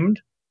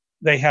ashamed,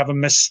 they have a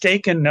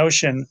mistaken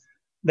notion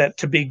that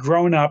to be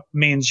grown up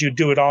means you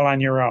do it all on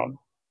your own,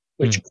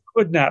 which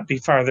could not be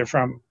farther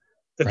from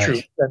the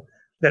truth.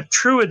 That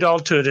true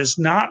adulthood is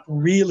not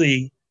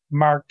really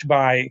marked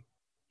by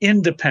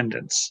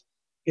independence.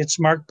 It's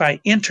marked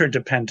by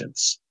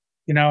interdependence.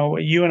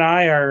 You and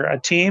I are a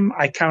team.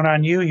 I count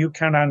on you. You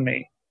count on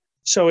me.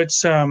 So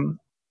it's,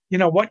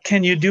 what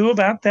can you do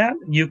about that?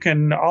 You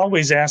can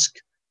always ask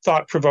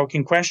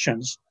thought-provoking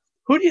questions.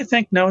 Who do you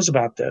think knows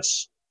about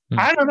this?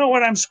 I don't know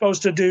what I'm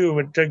supposed to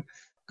do to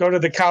go to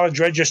the college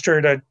register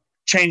to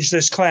change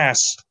this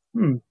class.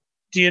 Do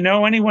you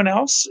know anyone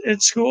else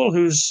at school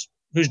who's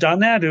done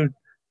that, who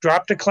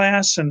dropped a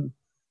class and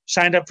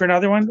signed up for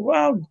another one?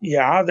 Well,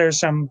 yeah, there's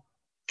some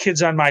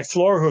kids on my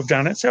floor who have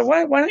done it. So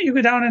why don't you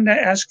go down and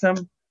ask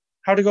them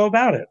how to go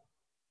about it?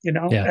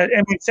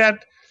 And it's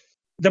that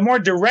the more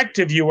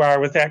directive you are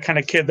with that kind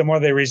of kid, the more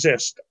they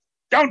resist.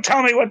 Don't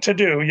tell me what to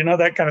do,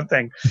 that kind of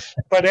thing.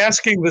 But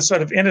asking the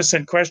sort of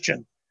innocent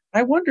question,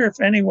 I wonder if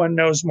anyone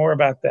knows more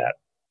about that.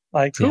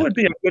 Like, who would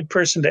be a good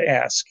person to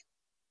ask?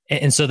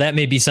 And so that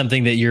may be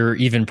something that you're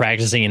even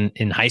practicing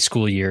in high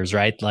school years,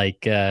 right?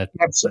 Like,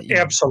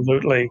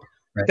 absolutely.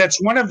 Right.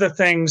 That's one of the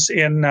things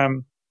in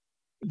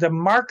the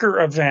marker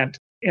event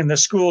in the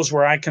schools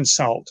where I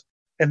consult.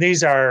 And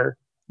these are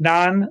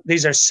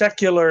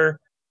secular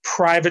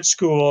private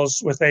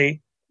schools with a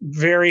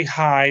very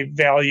high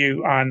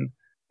value on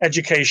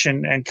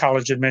education and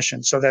college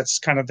admission. So that's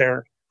kind of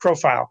their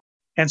profile.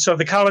 And so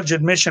the college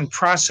admission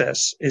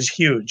process is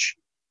huge.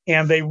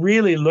 And they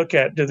really look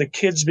at, do the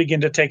kids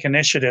begin to take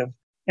initiative?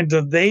 And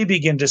do they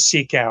begin to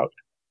seek out?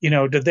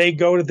 Do they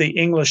go to the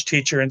English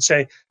teacher and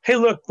say, hey,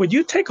 look, would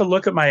you take a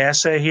look at my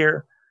essay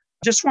here?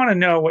 Just want to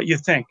know what you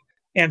think.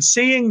 And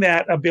seeing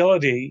that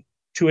ability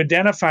to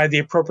identify the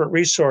appropriate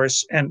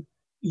resource, and,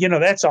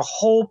 that's a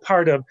whole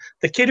part of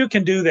the kid who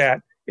can do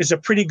that is a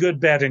pretty good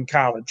bet in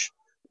college.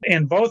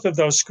 In both of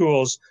those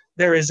schools,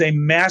 there is a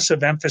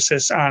massive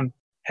emphasis on,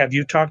 have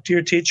you talked to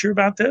your teacher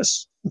about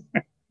this?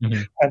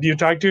 Mm-hmm. Have you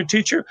talked to your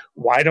teacher?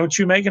 Why don't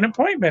you make an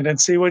appointment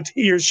and see what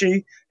he or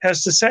she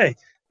has to say?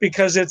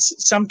 Because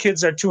some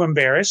kids are too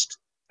embarrassed.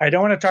 I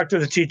don't want to talk to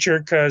the teacher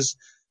because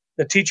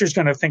the teacher's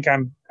going to think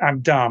I'm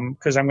dumb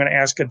because I'm going to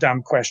ask a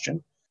dumb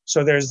question.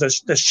 So there's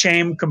the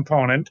shame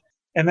component.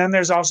 And then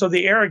there's also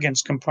the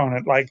arrogance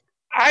component. Like,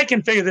 I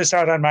can figure this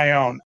out on my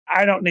own.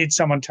 I don't need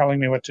someone telling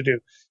me what to do.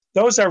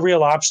 Those are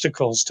real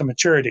obstacles to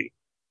maturity.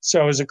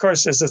 So as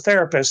a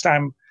therapist,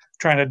 I'm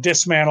trying to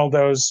dismantle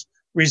those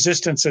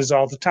resistances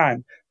all the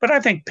time. But I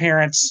think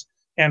parents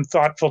and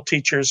thoughtful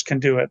teachers can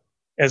do it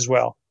as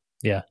well.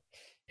 Yeah.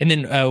 And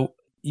then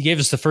you gave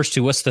us the first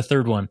two. What's the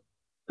third one?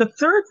 The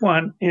third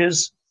one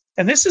is,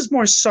 and this is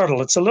more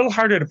subtle, it's a little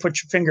harder to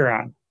put your finger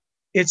on.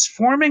 It's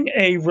forming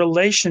a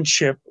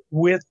relationship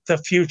with the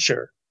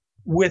future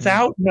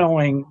without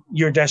knowing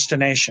your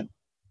destination,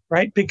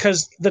 right?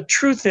 Because the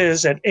truth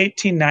is at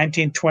 18,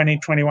 19, 20,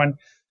 21,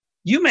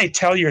 you may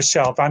tell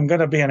yourself, I'm going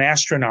to be an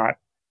astronaut.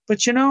 But,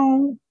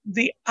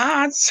 the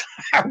odds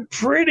are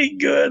pretty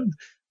good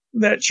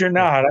that you're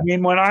not. I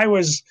mean,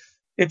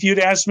 if you'd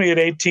asked me at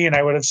 18,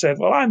 I would have said,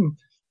 well, I'm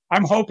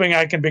hoping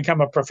I can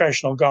become a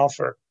professional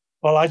golfer.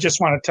 Well, I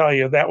just want to tell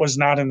you that was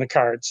not in the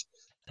cards,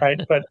 right?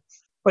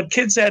 But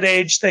kids that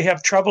age, they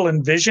have trouble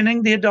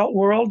envisioning the adult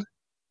world.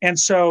 And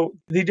so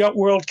the adult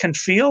world can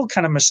feel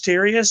kind of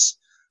mysterious,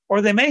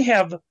 or they may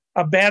have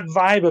a bad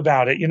vibe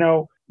about it.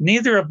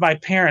 Neither of my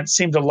parents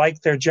seem to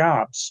like their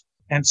jobs.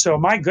 And so,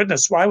 my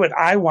goodness, why would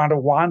I want to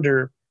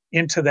wander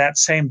into that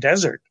same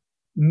desert?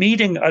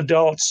 Meeting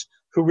adults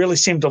who really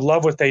seem to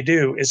love what they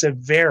do is a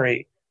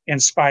very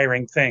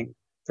inspiring thing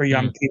for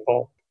young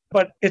people.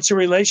 But it's a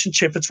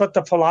relationship. It's what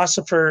the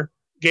philosopher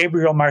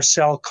Gabriel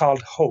Marcel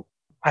called hope.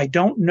 I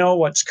don't know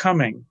what's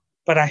coming,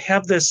 but I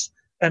have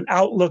an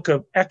outlook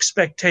of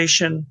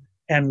expectation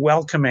and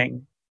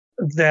welcoming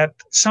that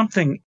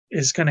something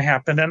is going to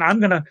happen, and I'm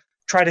going to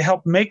try to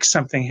help make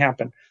something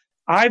happen.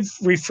 I've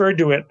referred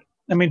to it.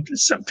 I mean,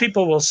 some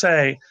people will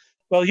say,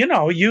 well,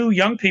 you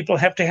young people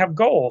have to have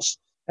goals.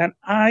 And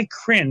I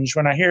cringe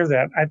when I hear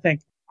that. I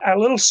think a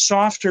little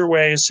softer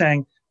way is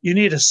saying you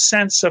need a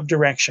sense of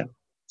direction.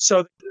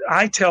 So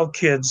I tell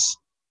kids,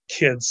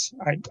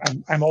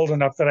 I'm old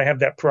enough that I have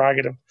that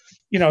prerogative.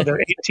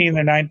 They're 18,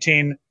 they're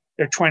 19,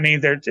 they're 20,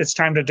 it's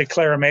time to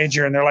declare a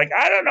major. And they're like,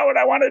 I don't know what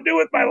I want to do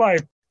with my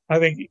life. I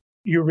think,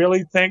 you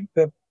really think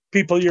that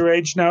people your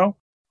age know?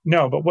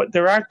 No, but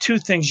there are two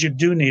things you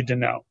do need to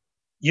know.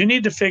 You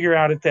need to figure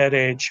out at that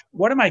age,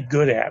 what am I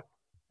good at?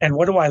 And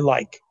what do I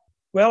like?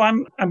 Well,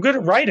 I'm good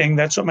at writing.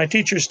 That's what my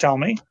teachers tell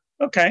me.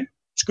 Okay,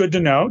 it's good to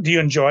know. Do you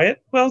enjoy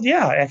it? Well,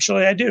 yeah,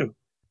 actually I do.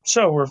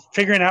 So we're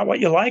figuring out what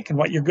you like and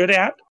what you're good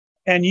at.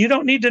 And you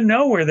don't need to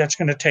know where that's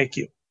going to take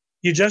you.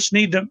 You just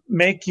need to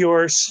make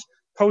your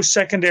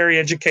post-secondary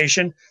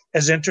education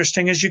as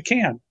interesting as you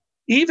can.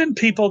 Even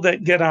people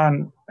that get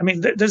on,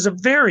 there's a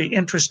very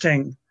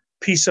interesting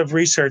piece of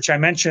research. I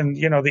mentioned,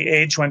 the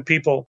age when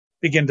people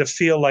begin to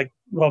feel like,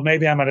 well,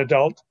 maybe I'm an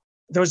adult.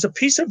 There was a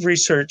piece of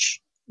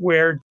research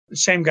where the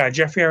same guy,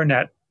 Jeffrey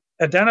Arnett,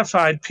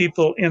 identified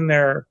people in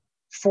their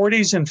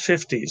 40s and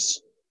 50s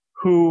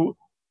who,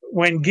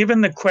 when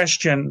given the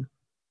question,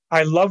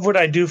 I love what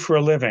I do for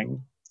a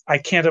living, I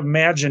can't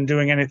imagine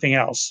doing anything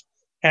else.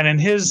 And in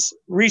his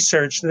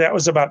research, that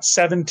was about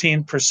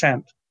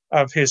 17%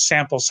 of his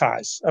sample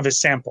size, of his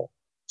sample.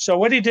 So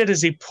what he did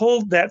is he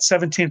pulled that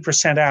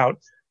 17% out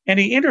and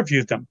he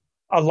interviewed them,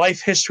 a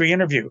life history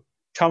interview.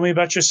 Tell me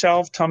about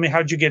yourself. Tell me,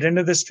 how'd you get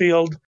into this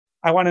field?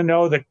 I want to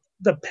know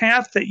the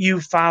path that you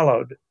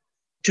followed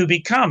to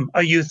become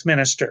a youth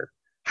minister.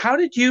 How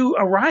did you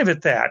arrive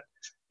at that?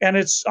 And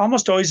it's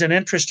almost always an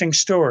interesting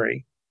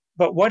story.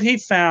 But what he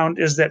found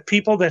is that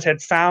people that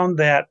had found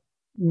that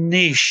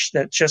niche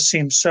that just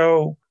seemed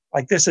so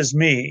like, this is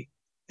me,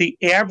 the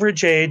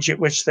average age at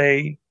which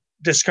they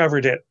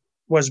discovered it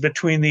was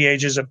between the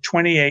ages of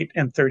 28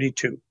 and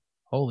 32.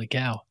 Holy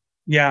cow.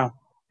 Yeah.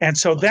 And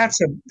so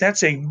that's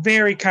a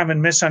very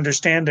common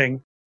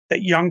misunderstanding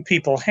that young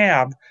people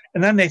have.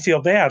 And then they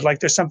feel bad, like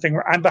there's something,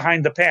 I'm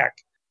behind the pack.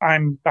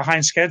 I'm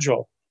behind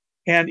schedule.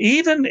 And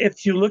even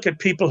if you look at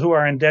people who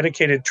are in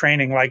dedicated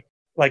training,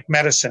 like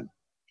medicine,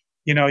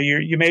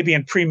 you may be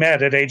in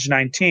pre-med at age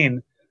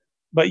 19,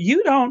 but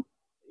you don't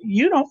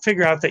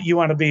figure out that you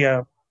want to be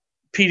a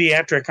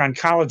pediatric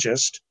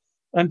oncologist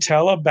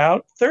until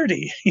about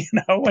 30,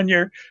 when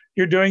you're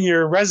doing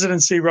your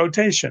residency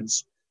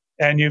rotations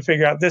and you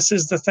figure out this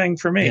is the thing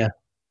for me. Yeah.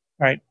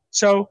 Right.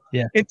 So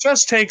Yeah. it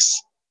just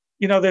takes,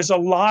 there's a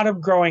lot of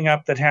growing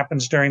up that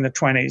happens during the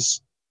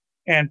 20s,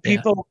 and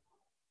people,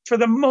 for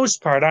the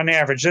most part, on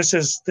average, this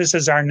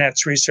is our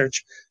NETS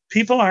research,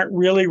 people aren't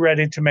really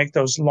ready to make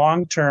those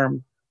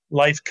long-term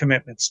life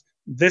commitments.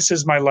 This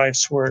is my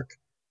life's work.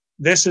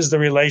 This is the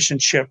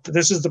relationship.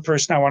 This is the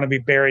person I want to be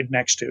buried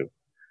next to,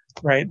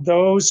 right?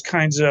 Those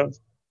kinds of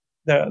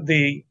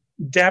the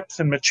depth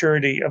and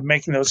maturity of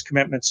making those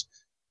commitments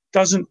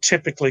doesn't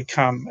typically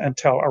come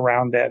until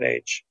around that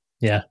age.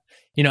 Yeah.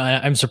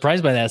 I'm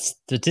surprised by that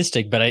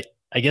statistic, but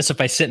I guess if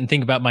I sit and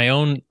think about my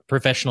own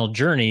professional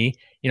journey,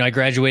 I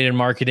graduated in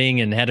marketing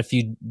and had a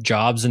few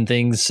jobs and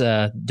things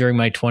during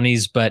my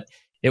 20s, but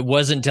it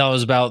wasn't until I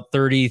was about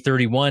 30,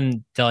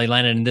 31 till I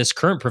landed in this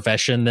current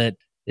profession that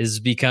has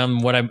become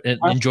what I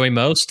enjoy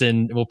most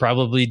and will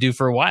probably do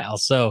for a while.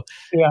 So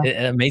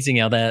amazing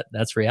how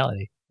that's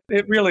reality.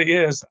 It really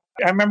is.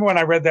 I remember when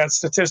I read that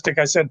statistic,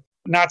 I said,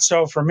 not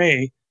so for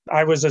me.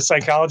 I was a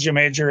psychology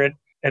major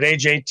at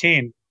age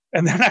 18.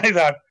 And then I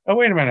thought, oh,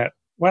 wait a minute.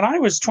 When I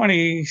was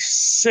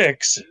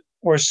 26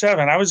 or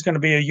 7, I was going to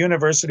be a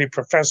university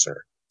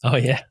professor. Oh,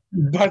 yeah.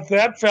 But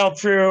that fell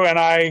through, and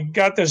I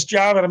got this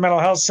job at a mental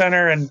health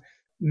center, and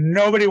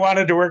nobody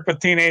wanted to work with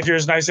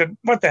teenagers. And I said,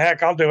 what the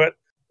heck, I'll do it.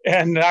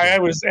 And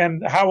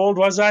and how old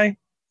was I?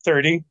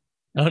 30.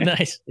 Oh,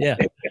 nice. Yeah.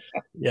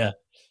 Yeah.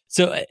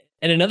 So,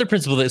 and another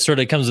principle that sort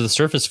of comes to the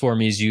surface for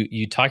me is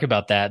you talk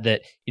about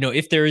that,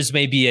 if there is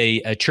maybe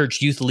a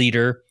church youth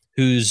leader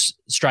who's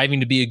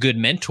striving to be a good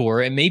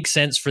mentor, it makes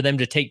sense for them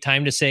to take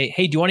time to say,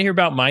 hey, do you want to hear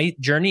about my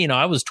journey?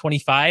 I was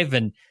 25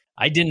 and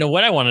I didn't know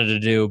what I wanted to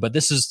do, but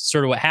this is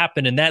sort of what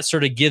happened. And that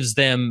sort of gives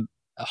them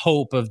a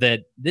hope of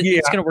that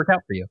it's going to work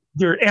out for you.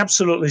 You're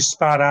absolutely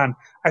spot on.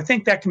 I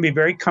think that can be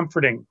very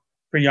comforting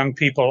for young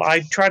people. I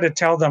try to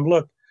tell them,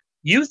 look,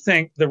 you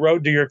think the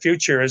road to your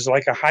future is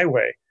like a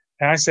highway.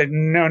 And I said,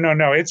 no.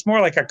 It's more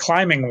like a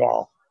climbing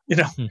wall.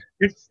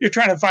 You're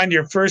trying to find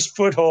your first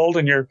foothold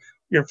and your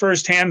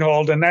first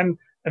handhold. And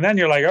then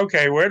you're like,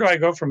 okay, where do I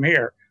go from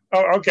here?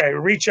 Oh, okay.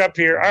 Reach up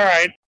here. All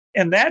right.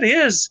 And that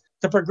is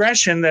the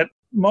progression that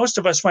most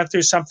of us went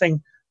through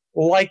something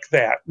like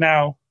that.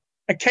 Now,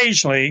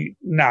 occasionally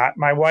not.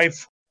 My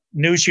wife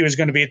knew she was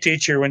going to be a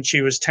teacher when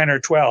she was 10 or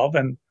 12,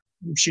 and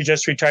she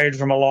just retired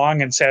from a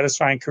long and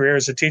satisfying career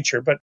as a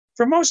teacher. But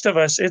for most of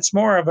us, it's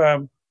more of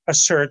a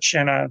search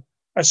and a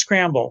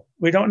scramble.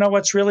 We don't know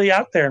what's really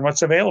out there and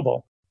what's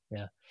available.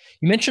 Yeah.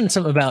 You mentioned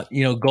something about,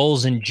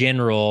 goals in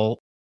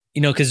general,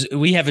 because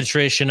we have a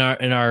tradition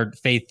in our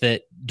faith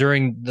that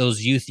during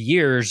those youth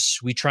years,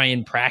 we try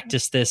and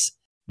practice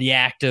the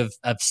act of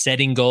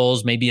setting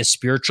goals, maybe a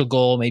spiritual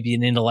goal, maybe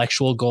an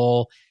intellectual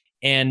goal.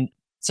 And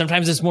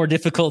sometimes it's more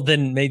difficult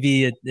than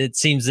maybe it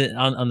seems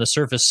on the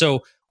surface. So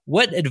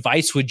what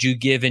advice would you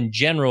give in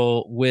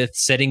general with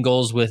setting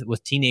goals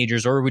with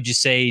teenagers, or would you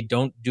say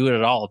don't do it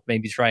at all?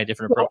 Maybe try a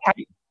different approach.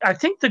 Well, I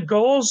think there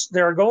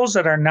are goals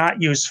that are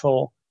not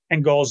useful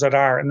and goals that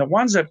are. And the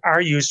ones that are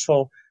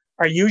useful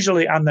are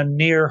usually on the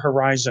near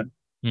horizon.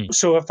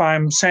 So if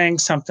I'm saying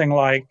something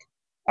like,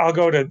 I'll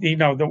go to,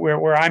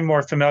 where I'm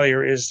more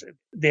familiar is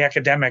the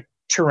academic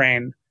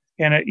terrain.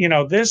 And,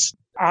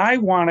 I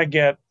want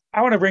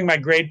to bring my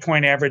grade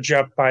point average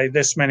up by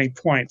this many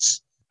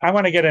points. I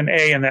want to get an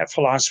A in that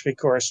philosophy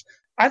course.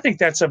 I think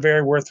that's a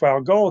very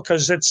worthwhile goal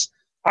because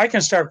I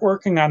can start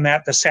working on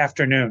that this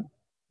afternoon,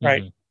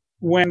 right?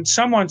 Mm-hmm. When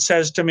someone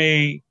says to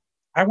me,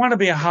 I want to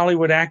be a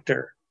Hollywood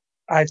actor,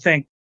 I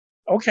think,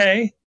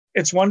 okay,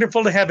 it's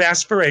wonderful to have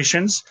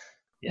aspirations,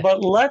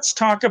 but let's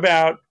talk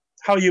about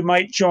how you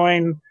might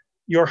join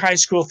your high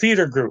school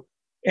theater group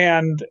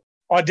and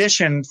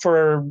audition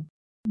for,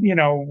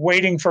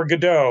 Waiting for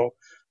Godot.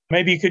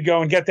 Maybe you could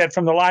go and get that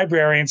from the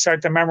library and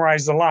start to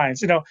memorize the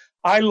lines.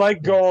 I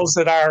like goals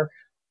that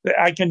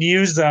I can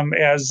use them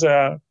as,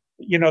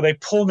 they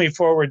pull me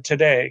forward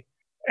today.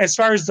 As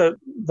far as the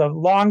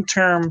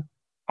long-term,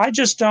 I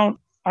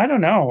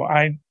don't know.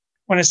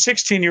 When a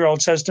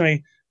 16-year-old says to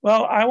me,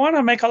 well, I want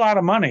to make a lot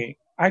of money,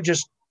 I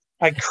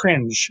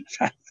cringe.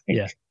 I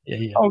think,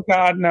 oh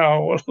God,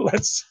 no,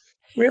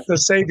 we have to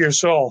save your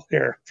soul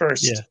here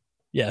first. Yeah.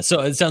 Yeah. So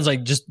it sounds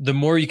like just the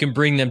more you can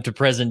bring them to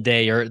present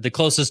day, or the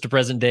closest to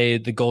present day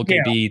the goal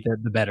can be,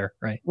 the better.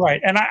 Right.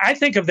 Right. And I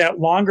think of that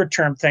longer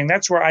term thing.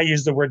 That's where I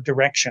use the word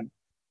direction.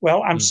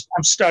 Well, I'm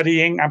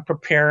studying, I'm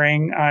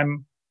preparing,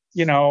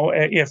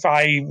 if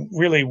I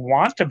really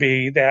want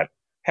to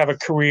have a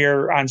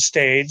career on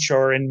stage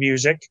or in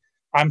music,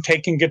 I'm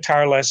taking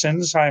guitar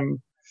lessons.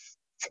 I'm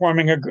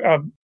forming a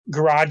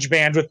garage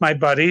band with my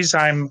buddies.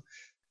 I'm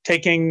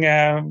taking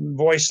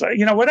voice,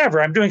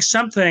 whatever. I'm doing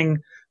something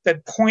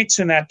that points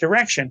in that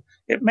direction.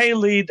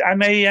 I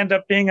may end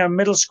up being a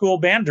middle school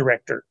band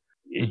director,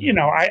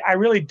 I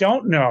really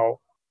don't know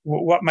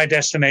what my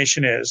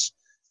destination is,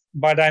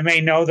 but I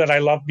may know that I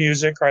love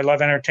music, or I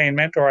love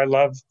entertainment, or I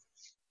love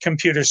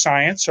computer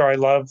science, or I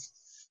love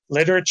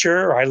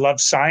literature, or I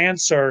love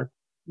science, or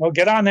well,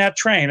 get on that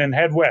train and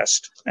head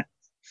west.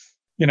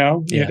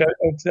 Yeah.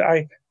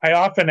 I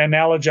often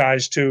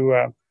analogize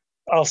to,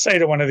 I'll say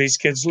to one of these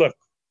kids, look,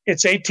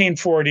 it's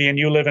 1840 and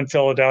you live in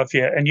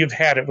Philadelphia and you've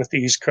had it with the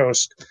East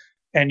Coast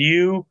and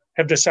you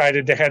have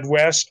decided to head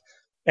west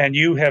and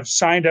you have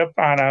signed up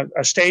on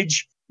a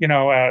stage,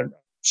 a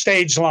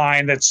stage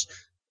line that's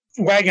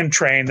wagon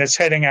train that's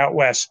heading out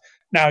west.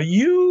 Now,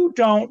 you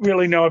don't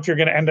really know if you're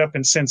going to end up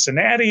in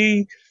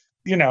Cincinnati,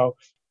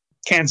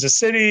 Kansas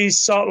City,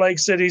 Salt Lake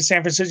City,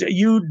 San Francisco.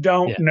 You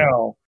don't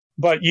know,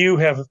 but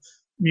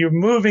you're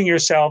moving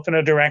yourself in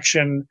a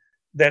direction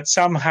that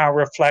somehow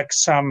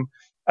reflects some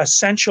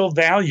essential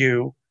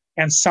value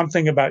and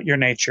something about your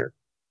nature.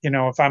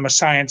 If I'm a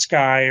science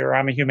guy or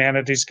I'm a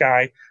humanities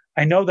guy,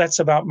 I know that's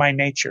about my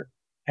nature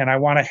and I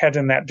want to head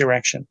in that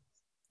direction.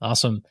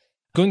 Awesome.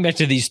 Going back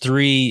to these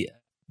three,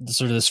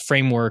 sort of this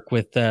framework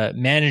with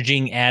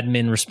managing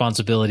admin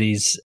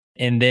responsibilities,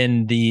 and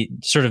then the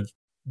sort of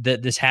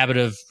this habit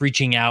of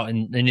reaching out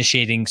and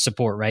initiating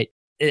support, right?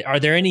 Are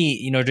there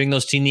any, during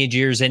those teenage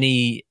years,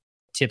 any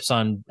tips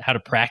on how to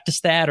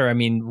practice that? Or,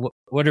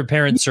 what are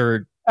parents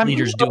or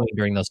leaders doing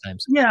during those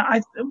times? Yeah,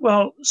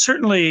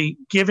 certainly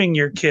giving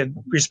your kid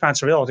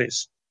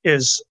responsibilities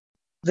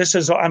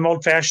I'm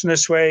old fashioned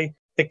this way,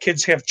 that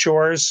kids have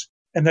chores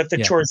and that the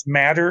chores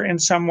matter in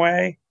some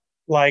way.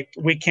 Like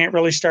we can't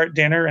really start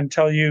dinner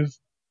until you've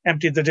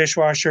emptied the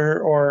dishwasher,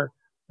 or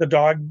the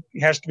dog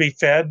has to be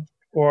fed,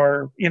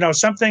 or,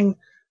 something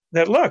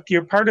that, look,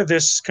 you're part of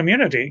this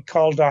community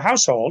called a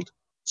household.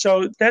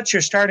 So that's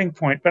your starting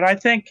point. But I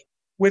think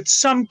with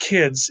some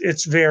kids,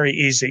 it's very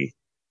easy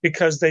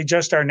because they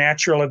just are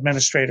natural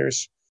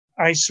administrators.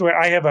 I swear,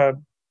 I have a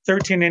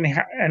 13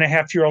 and a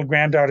half-year-old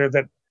granddaughter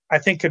that I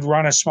think could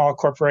run a small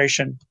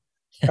corporation.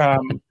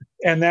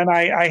 And then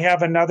I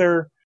have a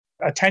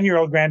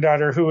 10-year-old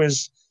granddaughter who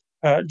is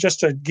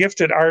just a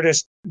gifted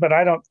artist, but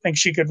I don't think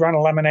she could run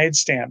a lemonade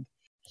stand.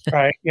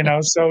 Right.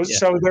 So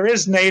there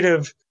is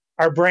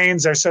our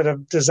brains are sort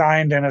of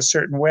designed in a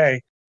certain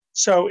way.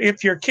 So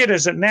if your kid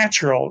is a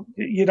natural,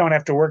 you don't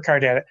have to work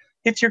hard at it.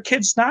 If your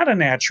kid's not a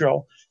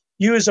natural,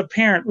 you as a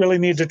parent really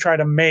need to try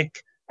to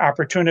make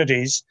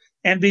opportunities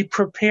and be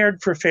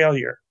prepared for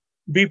failure.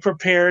 Be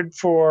prepared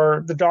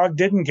for the dog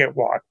didn't get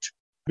walked.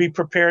 Be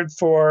prepared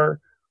for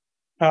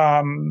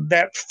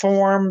that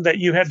form that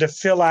you had to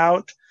fill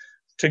out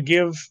to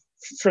give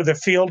for the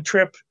field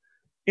trip.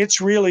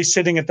 It's really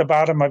sitting at the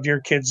bottom of your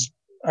kid's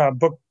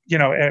book,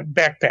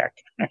 backpack.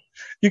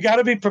 You got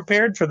to be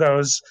prepared for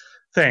those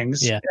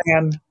things. Yeah.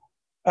 And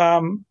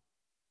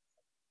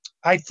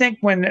I think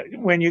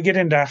when you get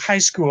into high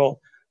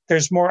school,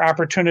 there's more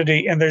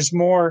opportunity and there's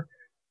more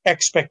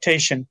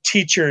expectation.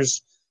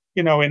 Teachers,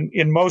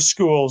 in most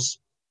schools,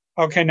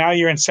 okay, now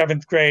you're in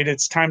 7th grade.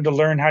 It's time to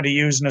learn how to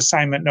use an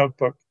assignment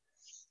notebook.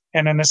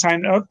 And an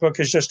assignment notebook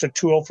is just a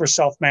tool for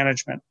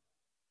self-management.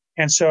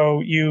 And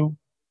so you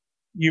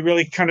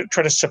really kind of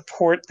try to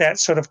support that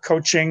sort of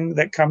coaching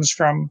that comes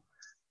from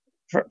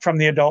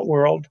the adult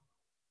world.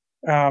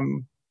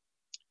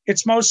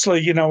 It's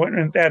mostly,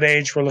 at that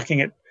age, we're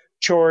looking at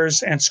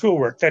chores and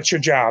schoolwork. That's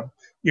your job.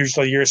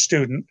 Usually you're a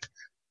student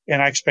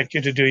and I expect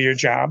you to do your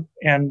job.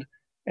 And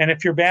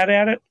if you're bad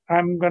at it,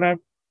 I'm going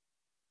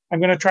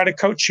to try to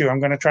coach you. I'm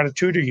going to try to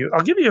tutor you.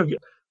 I'll give you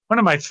one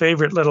of my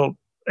favorite little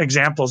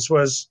examples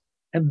was,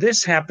 and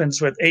this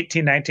happens with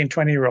 18, 19,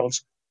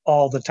 20-year-olds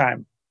all the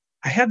time.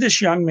 I had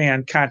this young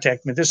man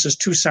contact me. This is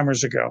 2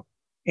 summers ago.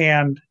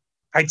 And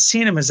I'd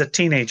seen him as a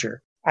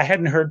teenager. I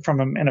hadn't heard from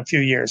him in a few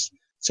years.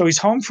 So he's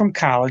home from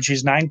college.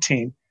 He's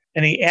 19.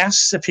 And he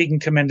asks if he can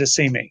come in to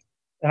see me.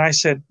 And I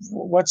said,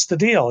 what's the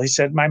deal? He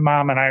said, my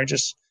mom and I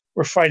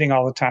we're fighting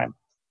all the time.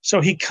 So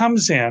he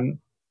comes in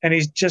and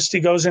he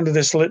goes into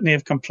this litany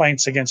of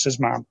complaints against his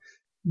mom.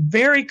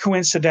 Very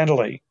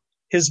coincidentally,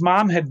 his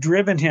mom had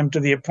driven him to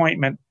the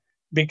appointment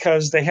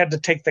because they had to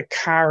take the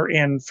car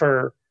in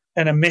for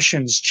an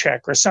emissions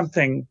check or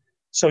something.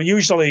 So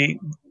usually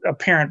a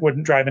parent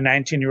wouldn't drive a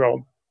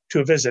 19-year-old to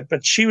a visit,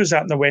 but she was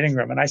out in the waiting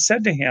room. And I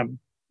said to him,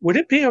 would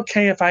it be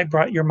okay if I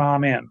brought your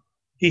mom in?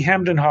 He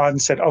hemmed and hawed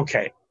and said,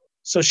 okay.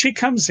 So she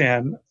comes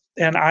in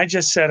and I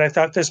just said, I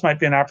thought this might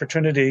be an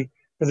opportunity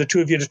for the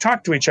two of you to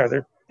talk to each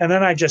other. And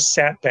then I just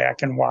sat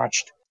back and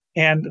watched,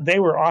 and they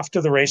were off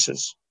to the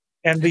races.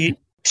 And the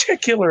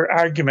particular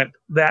argument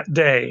that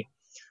day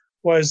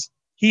was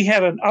he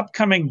had an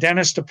upcoming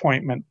dentist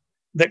appointment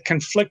that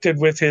conflicted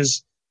with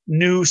his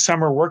new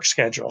summer work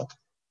schedule.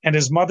 And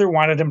his mother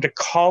wanted him to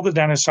call the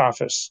dentist's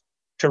office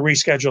to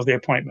reschedule the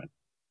appointment.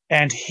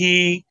 And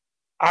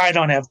I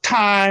don't have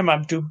time.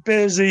 I'm too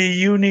busy.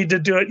 You need to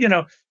do it.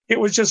 It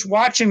was just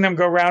watching them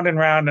go round and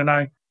round. And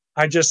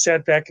I just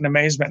sat back in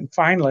amazement. And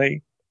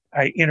finally,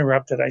 I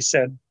interrupted. I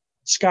said,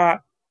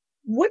 Scott,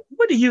 what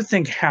do you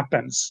think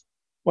happens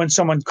when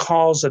someone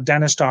calls a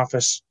dentist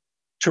office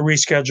to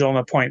reschedule an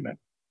appointment?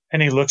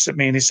 And he looks at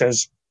me and he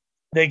says,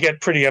 they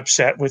get pretty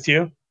upset with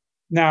you.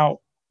 Now,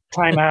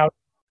 time out.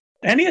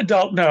 Any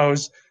adult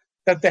knows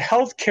that the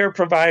healthcare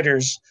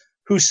providers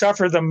who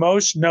suffer the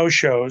most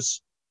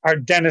no-shows are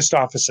dentist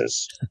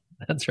offices.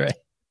 That's right.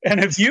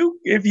 And if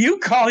you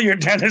call your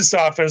dentist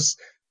office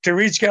to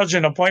reschedule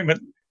an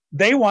appointment,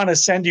 they want to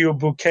send you a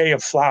bouquet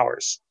of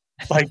flowers.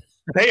 Like,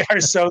 they are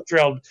so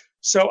thrilled.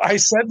 So I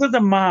said to the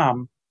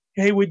mom,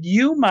 hey, would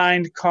you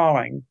mind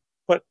calling,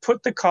 but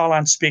put the call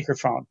on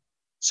speakerphone?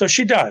 So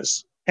she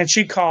does. And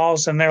she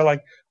calls and they're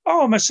like,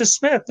 oh, Mrs.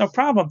 Smith, no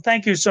problem.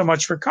 Thank you so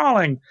much for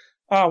calling.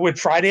 Would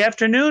Friday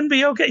afternoon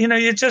be okay? You know,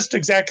 it's just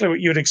exactly what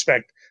you'd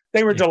expect.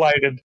 They were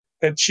delighted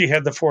that she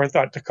had the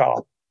forethought to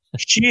call.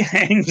 She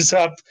hangs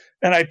up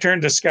and I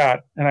turned to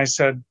Scott and I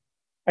said,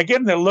 I give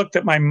him the look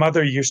that my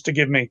mother used to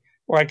give me,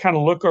 where I kind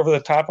of look over the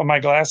top of my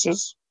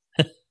glasses.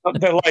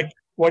 They're like,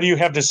 what do you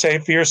have to say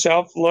for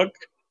yourself? Look.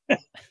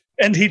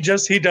 And he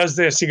does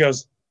this. He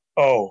goes,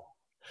 oh.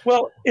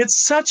 Well,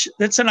 it's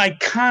an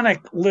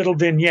iconic little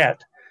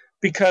vignette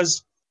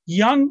because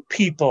young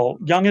people,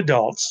 young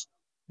adults,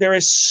 there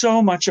is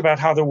so much about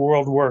how the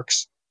world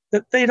works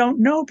that they don't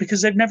know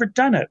because they've never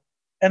done it.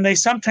 And they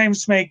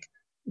sometimes make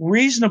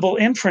reasonable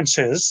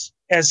inferences,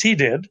 as he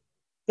did,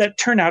 that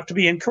turn out to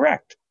be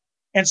incorrect.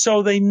 And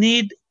so they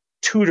need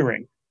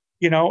tutoring,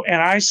 and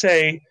I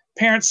say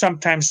parents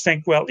sometimes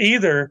think, well,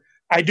 either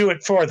I do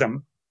it for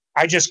them,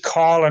 I just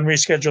call and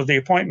reschedule the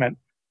appointment,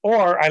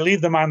 or I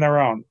leave them on their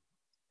own.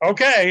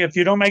 Okay, if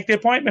you don't make the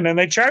appointment and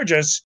they charge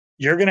us,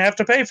 you're going to have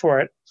to pay for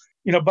it.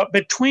 But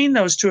between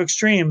those two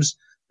extremes,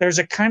 there's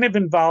a kind of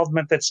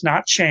involvement that's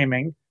not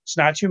shaming, it's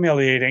not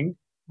humiliating,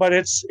 but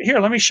it's, here,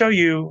 let me show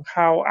you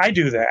how I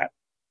do that.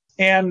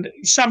 And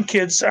some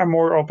kids are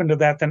more open to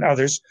that than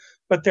others,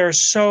 but there are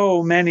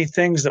so many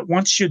things that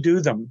once you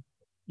do them,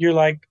 you're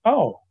like,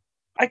 oh,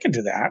 I can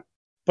do that.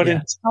 But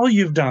until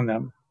you've done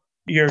them,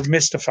 you're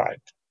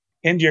mystified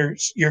and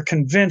you're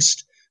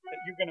convinced that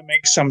you're going to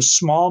make some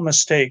small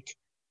mistake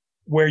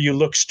where you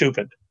look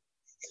stupid.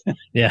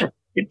 Yeah.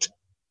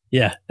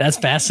 Yeah, that's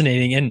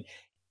fascinating.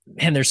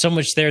 And there's so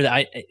much there that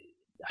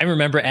I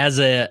remember as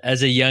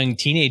a young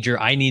teenager,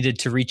 I needed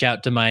to reach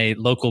out to my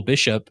local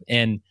bishop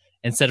and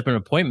set up an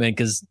appointment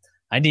because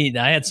I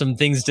had some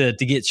things to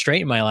get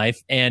straight in my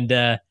life. And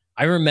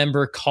I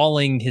remember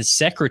calling his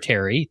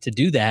secretary to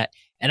do that.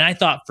 And I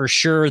thought for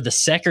sure the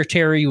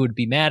secretary would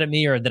be mad at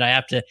me, or that I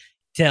have to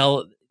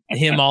tell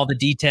him all the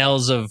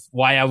details of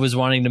why I was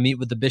wanting to meet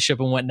with the bishop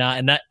and whatnot.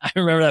 And I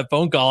remember that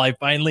phone call. I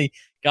finally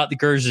got the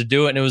courage to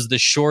do it. And it was the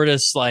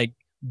shortest, like,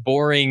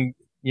 boring,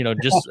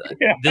 just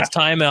this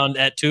time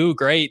at 2.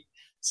 Great.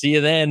 See you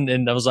then.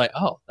 And I was like,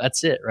 oh,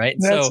 that's it. Right.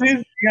 That's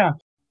it. Yeah.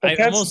 I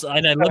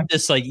love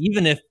this, like,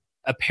 even if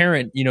a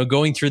parent,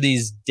 going through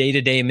these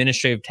day-to-day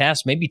administrative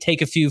tasks, maybe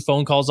take a few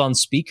phone calls on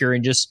speaker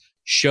and just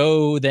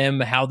show them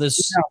how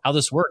this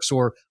works,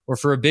 or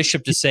for a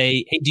bishop to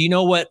say, hey, do you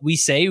know what we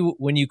say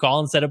when you call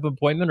and set up an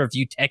appointment, or if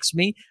you text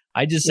me?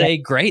 I just say,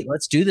 great,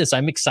 let's do this.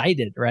 I'm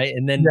excited, right?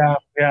 And then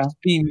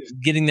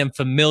getting them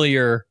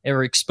familiar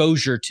or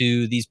exposure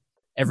to these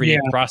everyday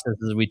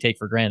processes we take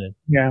for granted.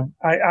 Yeah,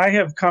 I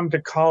have come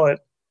to call it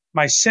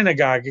my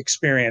synagogue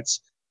experience.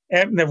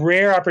 And the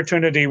rare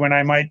opportunity when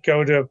I might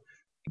go to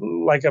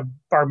like a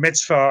bar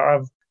mitzvah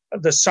of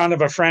the son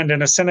of a friend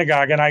in a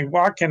synagogue, and I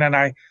walk in and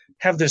I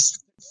have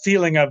this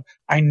feeling of,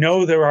 I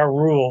know there are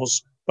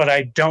rules, but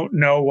I don't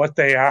know what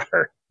they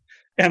are.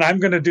 And I'm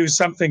going to do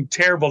something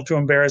terrible to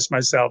embarrass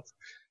myself.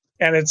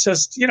 And it's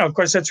just, of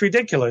course, it's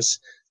ridiculous.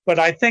 But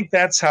I think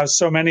that's how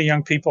so many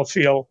young people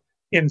feel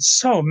in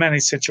so many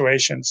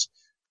situations.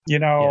 I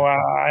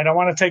don't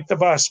want to take the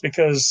bus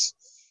because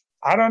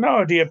I don't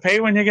know. Do you pay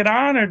when you get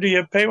on or do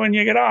you pay when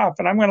you get off?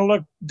 And I'm going to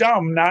look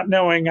dumb not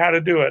knowing how to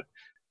do it.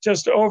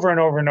 Just over and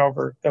over and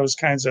over, those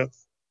kinds of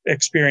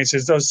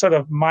experiences, those sort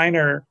of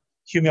minor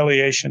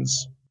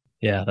humiliations.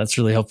 Yeah, that's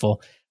really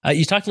helpful.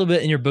 You talked a little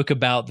bit in your book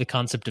about the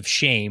concept of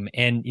shame.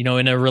 And,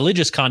 in a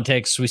religious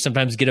context, we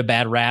sometimes get a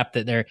bad rap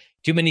that there are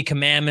too many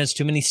commandments,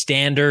 too many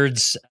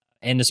standards,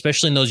 and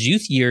especially in those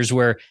youth years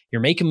where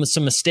you're making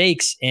some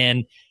mistakes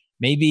and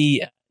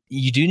maybe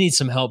you do need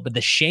some help, but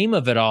the shame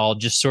of it all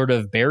just sort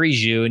of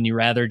buries you, and you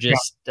rather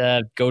just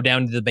go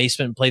down to the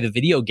basement and play the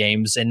video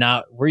games and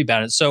not worry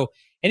about it. So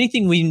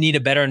anything we need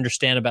to better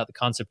understand about the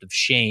concept of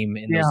shame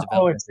in those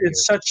development years?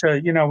 It's such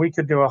a, we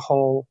could do a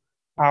whole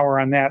hour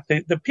on that.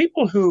 The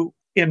people who,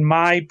 in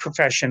my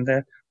profession,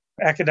 the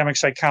academic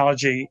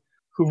psychology,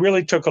 who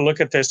really took a look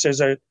at this,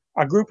 there's a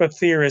group of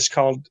theorists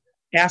called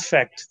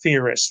affect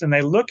theorists, and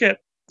they look at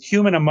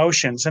human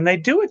emotions, and they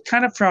do it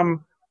kind of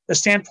from the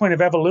standpoint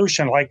of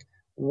evolution. Like,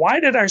 why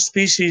did our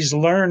species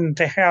learn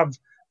to have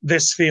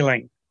this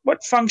feeling?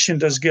 What function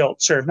does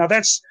guilt serve? Now,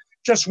 that's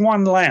just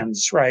one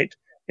lens, right?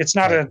 It's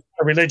not a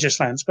religious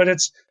lens, but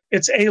it's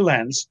a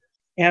lens.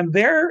 And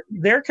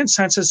their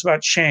consensus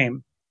about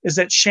shame is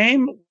that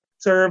shame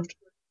served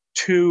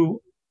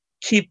to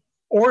keep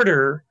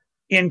order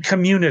in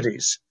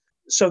communities.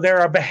 So there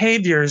are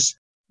behaviors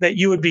that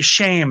you would be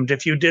shamed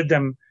if you did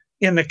them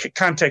in the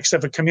context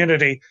of a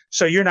community.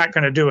 So you're not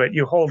going to do it.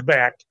 You hold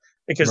back.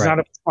 because Right. none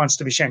of us wants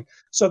to be shamed.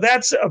 So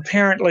that's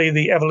apparently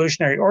the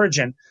evolutionary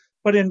origin.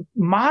 But in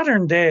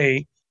modern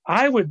day,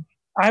 I would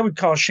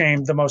call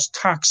shame the most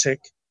toxic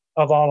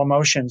of all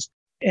emotions.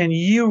 And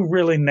you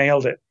really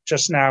nailed it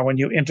just now when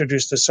you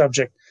introduced the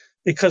subject,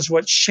 because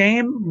what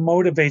shame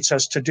motivates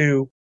us to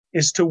do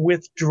is to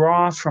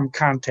withdraw from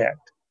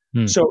contact.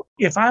 So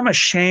if I'm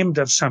ashamed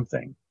of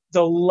something,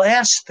 the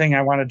last thing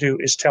I want to do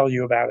is tell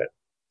you about it.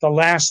 The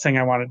last thing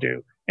I want to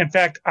do. In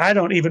fact, I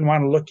don't even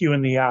want to look you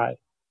in the eye.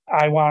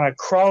 I want to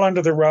crawl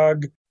under the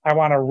rug. I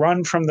want to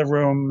run from the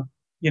room.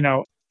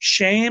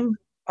 Shame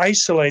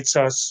isolates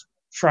us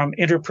from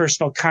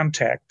interpersonal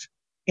contact.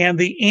 And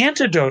the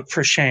antidote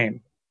for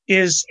shame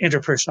is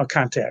interpersonal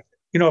contact.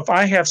 If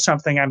I have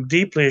something I'm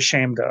deeply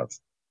ashamed of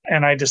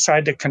and I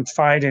decide to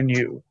confide in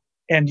you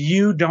and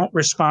you don't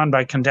respond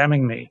by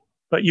condemning me,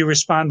 but you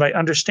respond by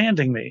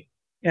understanding me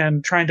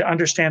and trying to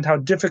understand how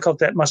difficult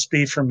that must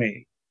be for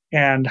me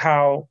and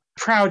how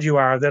proud you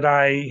are that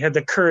I had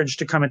the courage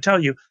to come and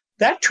tell you,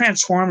 that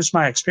transforms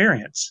my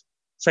experience.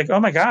 It's like,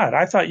 oh my God,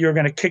 I thought you were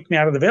going to kick me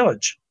out of the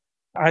village.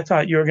 I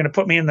thought you were going to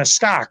put me in the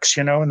stocks,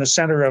 in the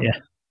center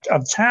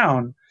of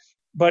town.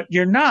 But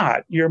you're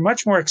not. You're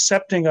much more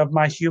accepting of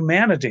my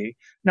humanity.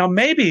 Now,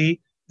 maybe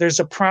there's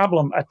a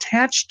problem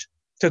attached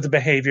to the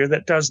behavior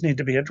that does need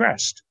to be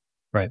addressed.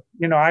 Right.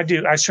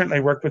 I certainly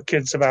work with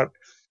kids about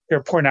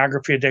their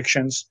pornography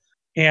addictions,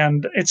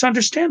 and it's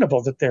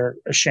understandable that they're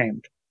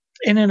ashamed.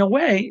 And in a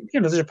way,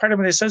 there's a part of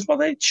me that says, well,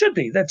 they should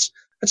be. That's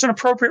an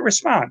appropriate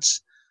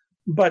response.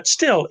 But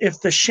still,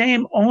 if the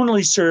shame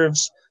only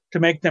serves to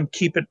make them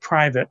keep it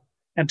private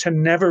and to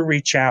never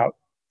reach out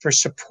for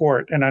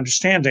support and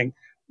understanding,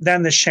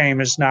 then the shame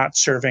is not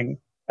serving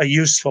a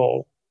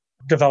useful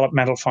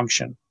developmental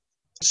function.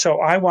 So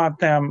I want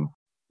them,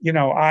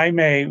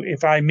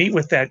 if I meet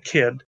with that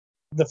kid,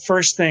 the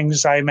first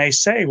things I may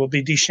say will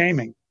be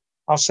de-shaming.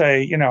 I'll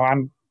say,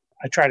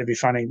 I try to be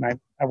funny. My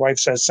wife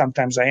says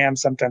sometimes I am,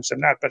 sometimes I'm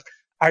not, but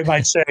I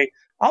might say,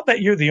 I'll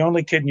bet you're the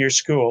only kid in your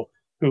school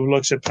who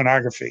looks at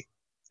pornography.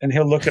 And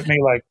he'll look at me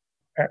like,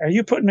 are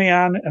you putting me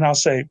on? And I'll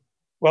say,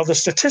 well, the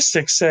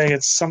statistics say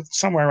it's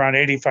somewhere around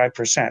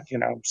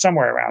 85%,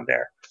 somewhere around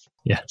there.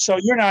 Yeah. So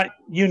you're not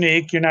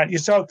unique.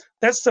 So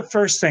that's the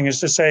first thing,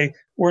 is to say,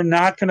 we're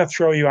not going to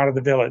throw you out of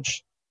the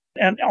village.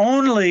 And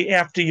only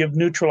after you've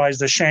neutralized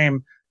the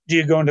shame do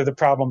you go into the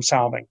problem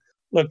solving.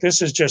 Look,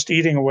 this is just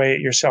eating away at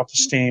your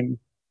self-esteem.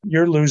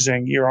 You're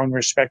losing your own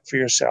respect for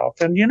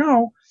yourself. And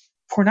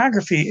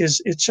pornography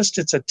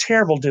it's a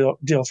terrible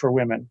deal for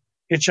women.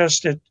 It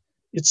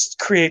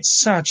creates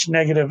such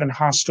negative and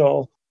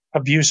hostile,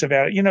 abusive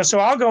attitude. So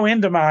I'll go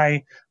into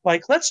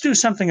let's do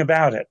something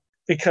about it,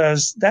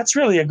 because that's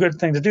really a good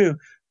thing to do,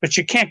 but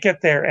you can't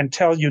get there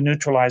until you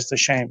neutralize the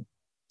shame.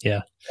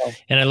 Yeah.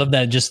 And I love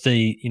that, just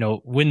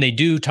when they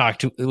do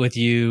talk with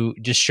you,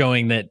 just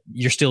showing that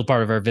you're still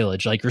part of our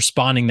village, like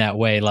responding that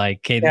way, like,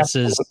 hey,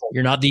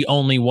 you're not the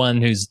only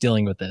one who's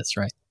dealing with this,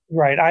 right?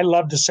 Right. I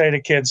love to say to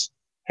kids,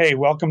 hey,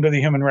 welcome to the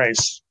human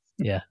race.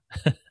 Yeah.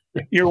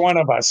 You're one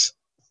of us.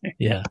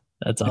 Yeah.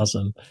 That's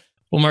awesome.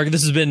 Well, Mark,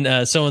 this has been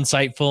so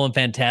insightful and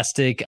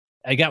fantastic.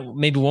 I got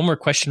maybe one more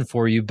question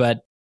for you,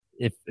 but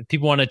if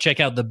people want to check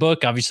out the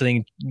book, obviously they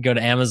can go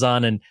to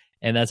Amazon, and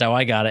that's how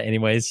I got it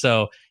anyways.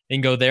 So they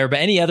can go there. But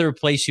any other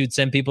place you'd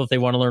send people if they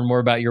want to learn more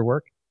about your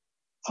work?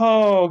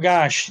 Oh,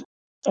 gosh.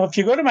 Well, if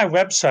you go to my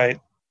website,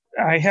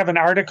 I have an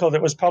article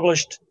that was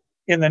published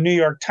in the New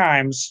York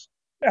Times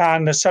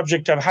on the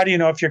subject of how do you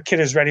know if your kid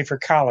is ready for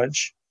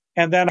college?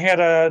 And then I had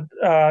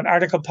an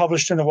article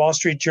published in the Wall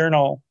Street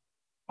Journal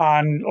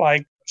on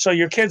so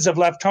your kids have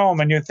left home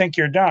and you think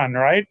you're done,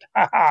 right?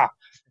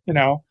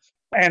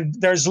 And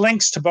there's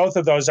links to both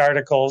of those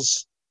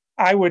articles.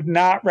 I would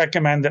not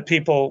recommend that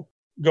people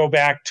go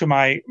back to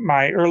my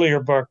earlier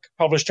book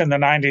published in the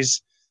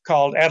 90s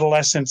called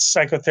Adolescence,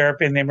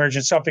 Psychotherapy, and the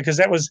Emergent Self, because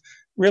that was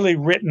really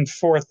written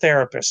for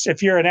therapists.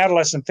 If you're an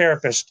adolescent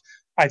therapist,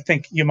 I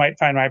think you might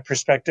find my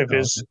perspective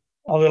is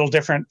a little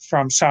different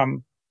from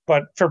some.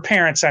 But for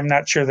parents, I'm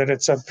not sure that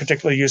it's a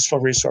particularly useful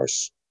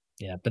resource.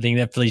 Yeah, but they can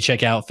definitely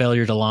check out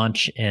Failure to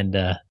Launch and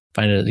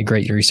find a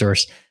great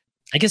resource.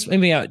 I guess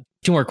maybe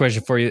two more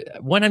questions for you.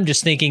 One, I'm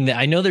just thinking that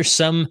I know there's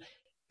some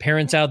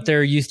parents out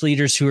there, youth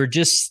leaders, who are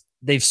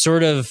they've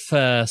sort of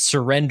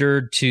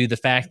surrendered to the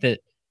fact that,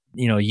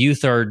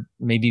 youth are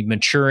maybe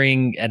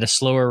maturing at a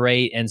slower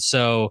rate. And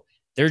so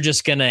they're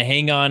just going to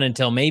hang on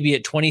until maybe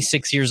at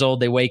 26 years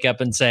old, they wake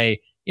up and say,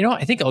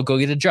 I think I'll go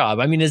get a job.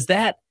 I mean, is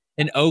that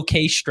an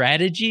okay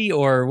strategy,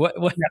 or what?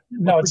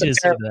 No,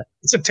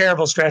 it's a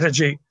terrible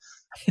strategy,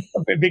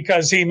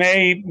 because he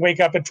may wake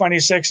up at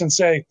 26 and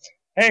say,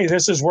 hey,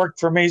 this has worked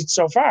for me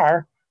so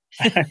far.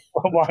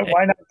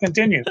 Why not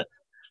continue?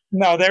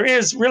 No, there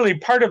is really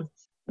part of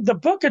the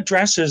book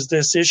addresses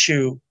this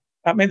issue.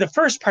 I mean, the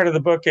first part of the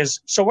book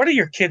is, so what are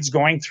your kids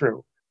going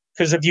through?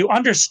 Because if you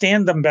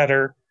understand them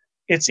better,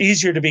 it's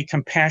easier to be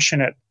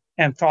compassionate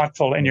and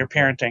thoughtful in your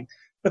parenting.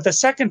 But the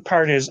second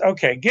part is,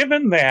 okay,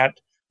 given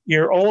that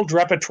your old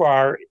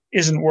repertoire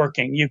isn't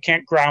working, you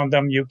can't ground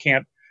them, you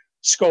can't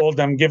scold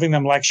them, giving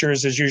them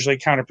lectures is usually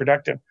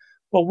counterproductive.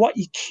 Well, what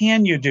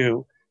can you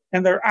do?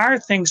 And there are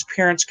things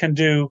parents can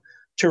do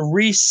to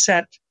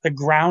reset the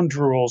ground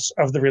rules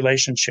of the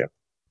relationship,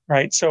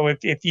 right? So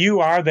if you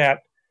are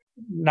that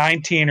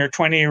 19 or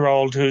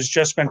 20-year-old who's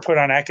just been put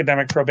on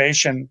academic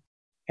probation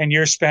and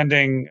you're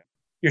staying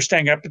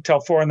up until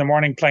 4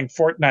 a.m. playing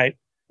Fortnite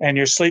and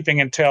you're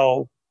sleeping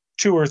until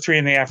 2 or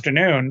 3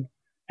 p.m.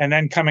 and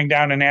then coming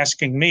down and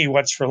asking me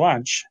what's for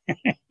lunch.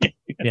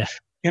 Yeah.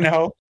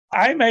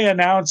 I may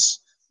announce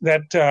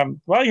that,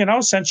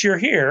 since you're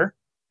here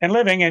and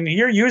living and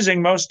you're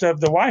using most of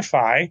the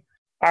Wi-Fi,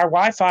 our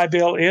Wi-Fi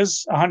bill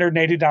is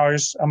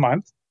 $180 a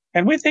month.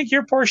 And we think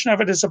your portion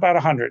of it is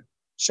about $100.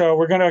 So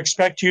we're going to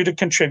expect you to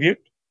contribute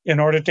in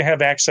order to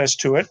have access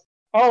to it.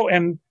 Oh,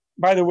 and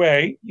by the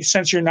way,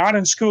 since you're not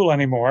in school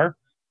anymore,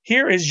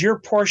 here is your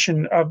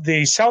portion of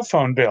the cell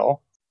phone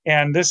bill.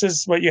 And this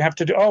is what you have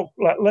to do. Oh,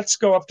 let's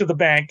go up to the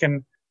bank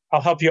and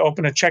I'll help you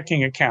open a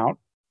checking account.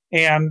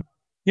 And,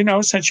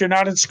 since you're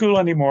not in school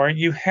anymore,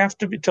 you have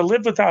to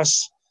live with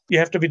us. You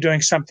have to be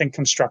doing something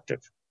constructive.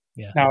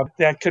 Yeah. Now,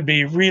 that could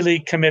be really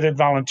committed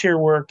volunteer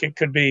work. It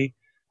could be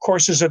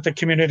courses at the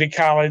community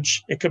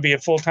college. It could be a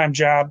full-time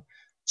job,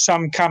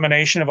 some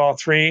combination of all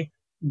three.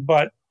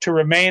 But to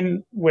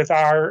remain with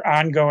our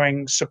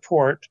ongoing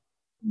support,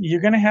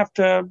 you're going to have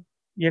to,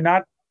 you're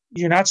not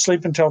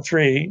sleeping until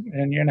 3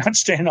 and you're not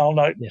staying all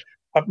night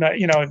up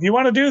night. If you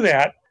want to do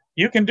that,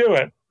 you can do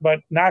it, but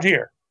not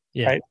here.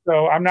 Yeah. Right?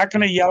 So I'm not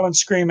going to yell and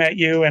scream at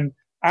you, and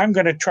I'm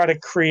going to try to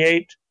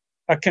create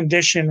a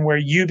condition where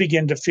you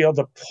begin to feel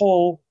the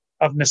pull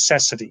of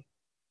necessity.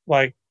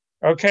 Like,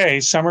 okay,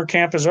 summer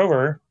camp is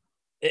over.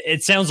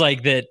 It sounds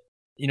like that,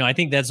 I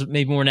think that's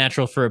maybe more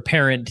natural for a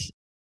parent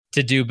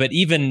to do, but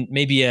even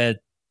maybe a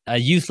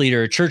youth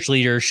leader, a church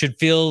leader should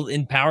feel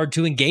empowered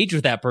to engage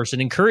with that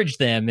person, encourage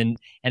them and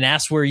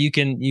ask where you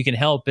can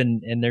help.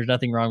 And there's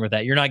nothing wrong with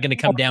that. You're not going to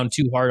come down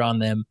too hard on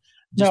them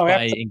just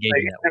by engaging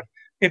that way.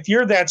 If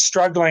you're that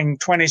struggling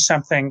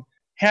 20-something,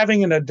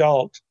 having an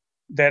adult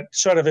that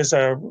sort of is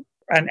an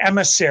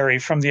emissary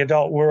from the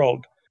adult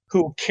world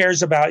who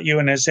cares about you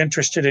and is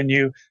interested in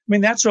you. I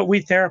mean, that's what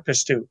we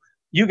therapists do.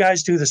 You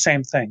guys do the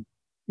same thing.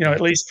 At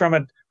least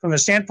from the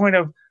standpoint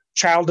of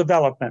child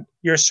development,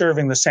 you're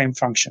serving the same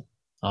function.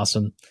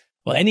 Awesome.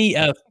 Well, any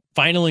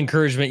final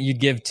encouragement you'd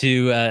give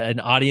to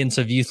an audience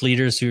of youth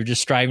leaders who are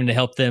just striving to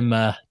help them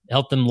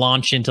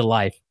launch into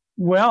life?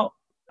 Well,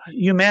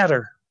 you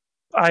matter.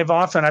 I've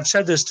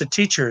said this to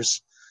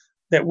teachers,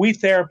 that we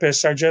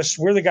therapists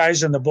we're the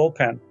guys in the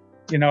bullpen.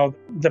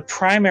 The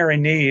primary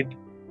need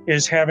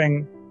is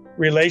having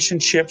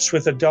relationships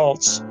with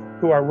adults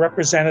who are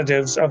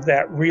representatives of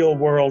that real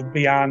world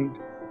beyond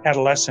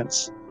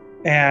adolescence.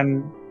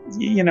 And,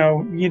 you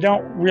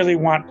don't really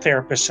want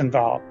therapists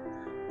involved.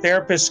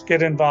 Therapists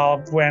get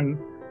involved when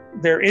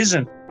there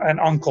isn't an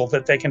uncle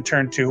that they can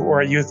turn to,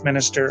 or a youth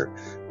minister,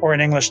 or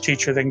an English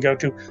teacher they can go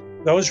to.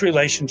 Those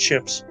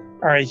relationships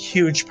are a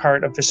huge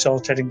part of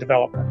facilitating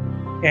development.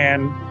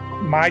 And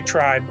my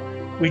tribe,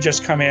 we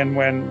just come in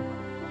when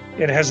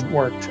it hasn't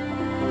worked.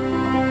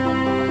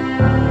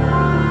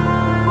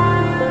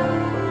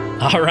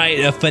 All right,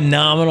 a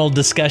phenomenal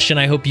discussion.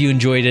 I hope you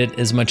enjoyed it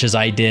as much as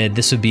I did.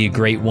 This would be a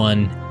great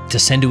one to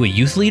send to a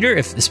youth leader,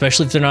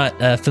 especially if they're not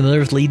familiar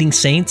with Leading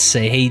Saints.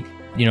 Say, hey,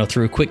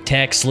 through a quick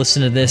text,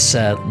 listen to this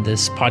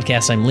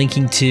podcast I'm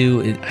linking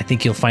to. I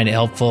think you'll find it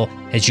helpful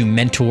as you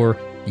mentor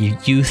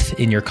youth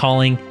in your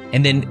calling.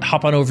 And then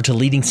hop on over to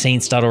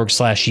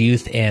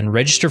leadingsaints.org/youth and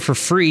register for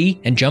free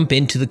and jump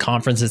into the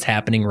conference that's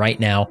happening right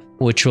now,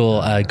 which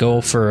will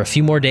go for a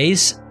few more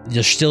days.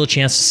 There's still a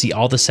chance to see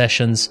all the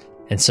sessions.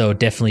 And so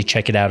definitely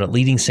check it out at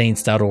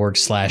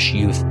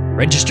leadingsaints.org/youth.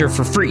 Register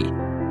for free.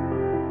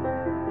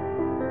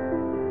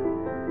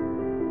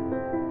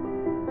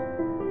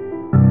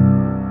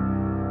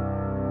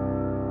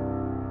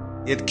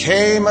 It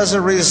came as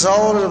a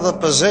result of the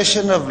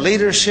position of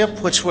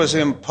leadership which was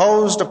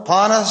imposed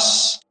upon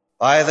us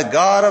by the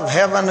God of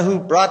heaven, who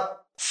brought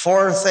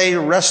forth a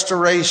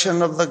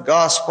restoration of the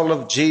gospel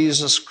of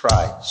Jesus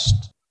Christ.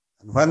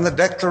 And when the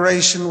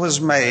declaration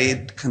was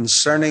made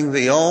concerning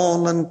the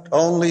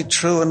only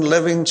true and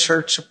living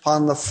church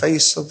upon the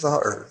face of the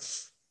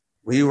earth,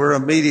 we were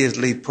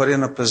immediately put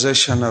in a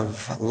position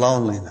of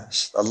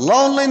loneliness, the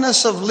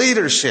loneliness of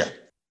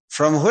leadership,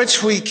 from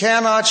which we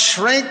cannot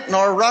shrink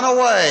nor run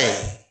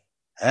away,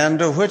 and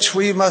to which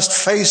we must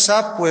face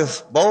up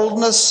with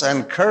boldness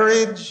and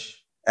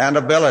courage and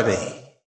ability.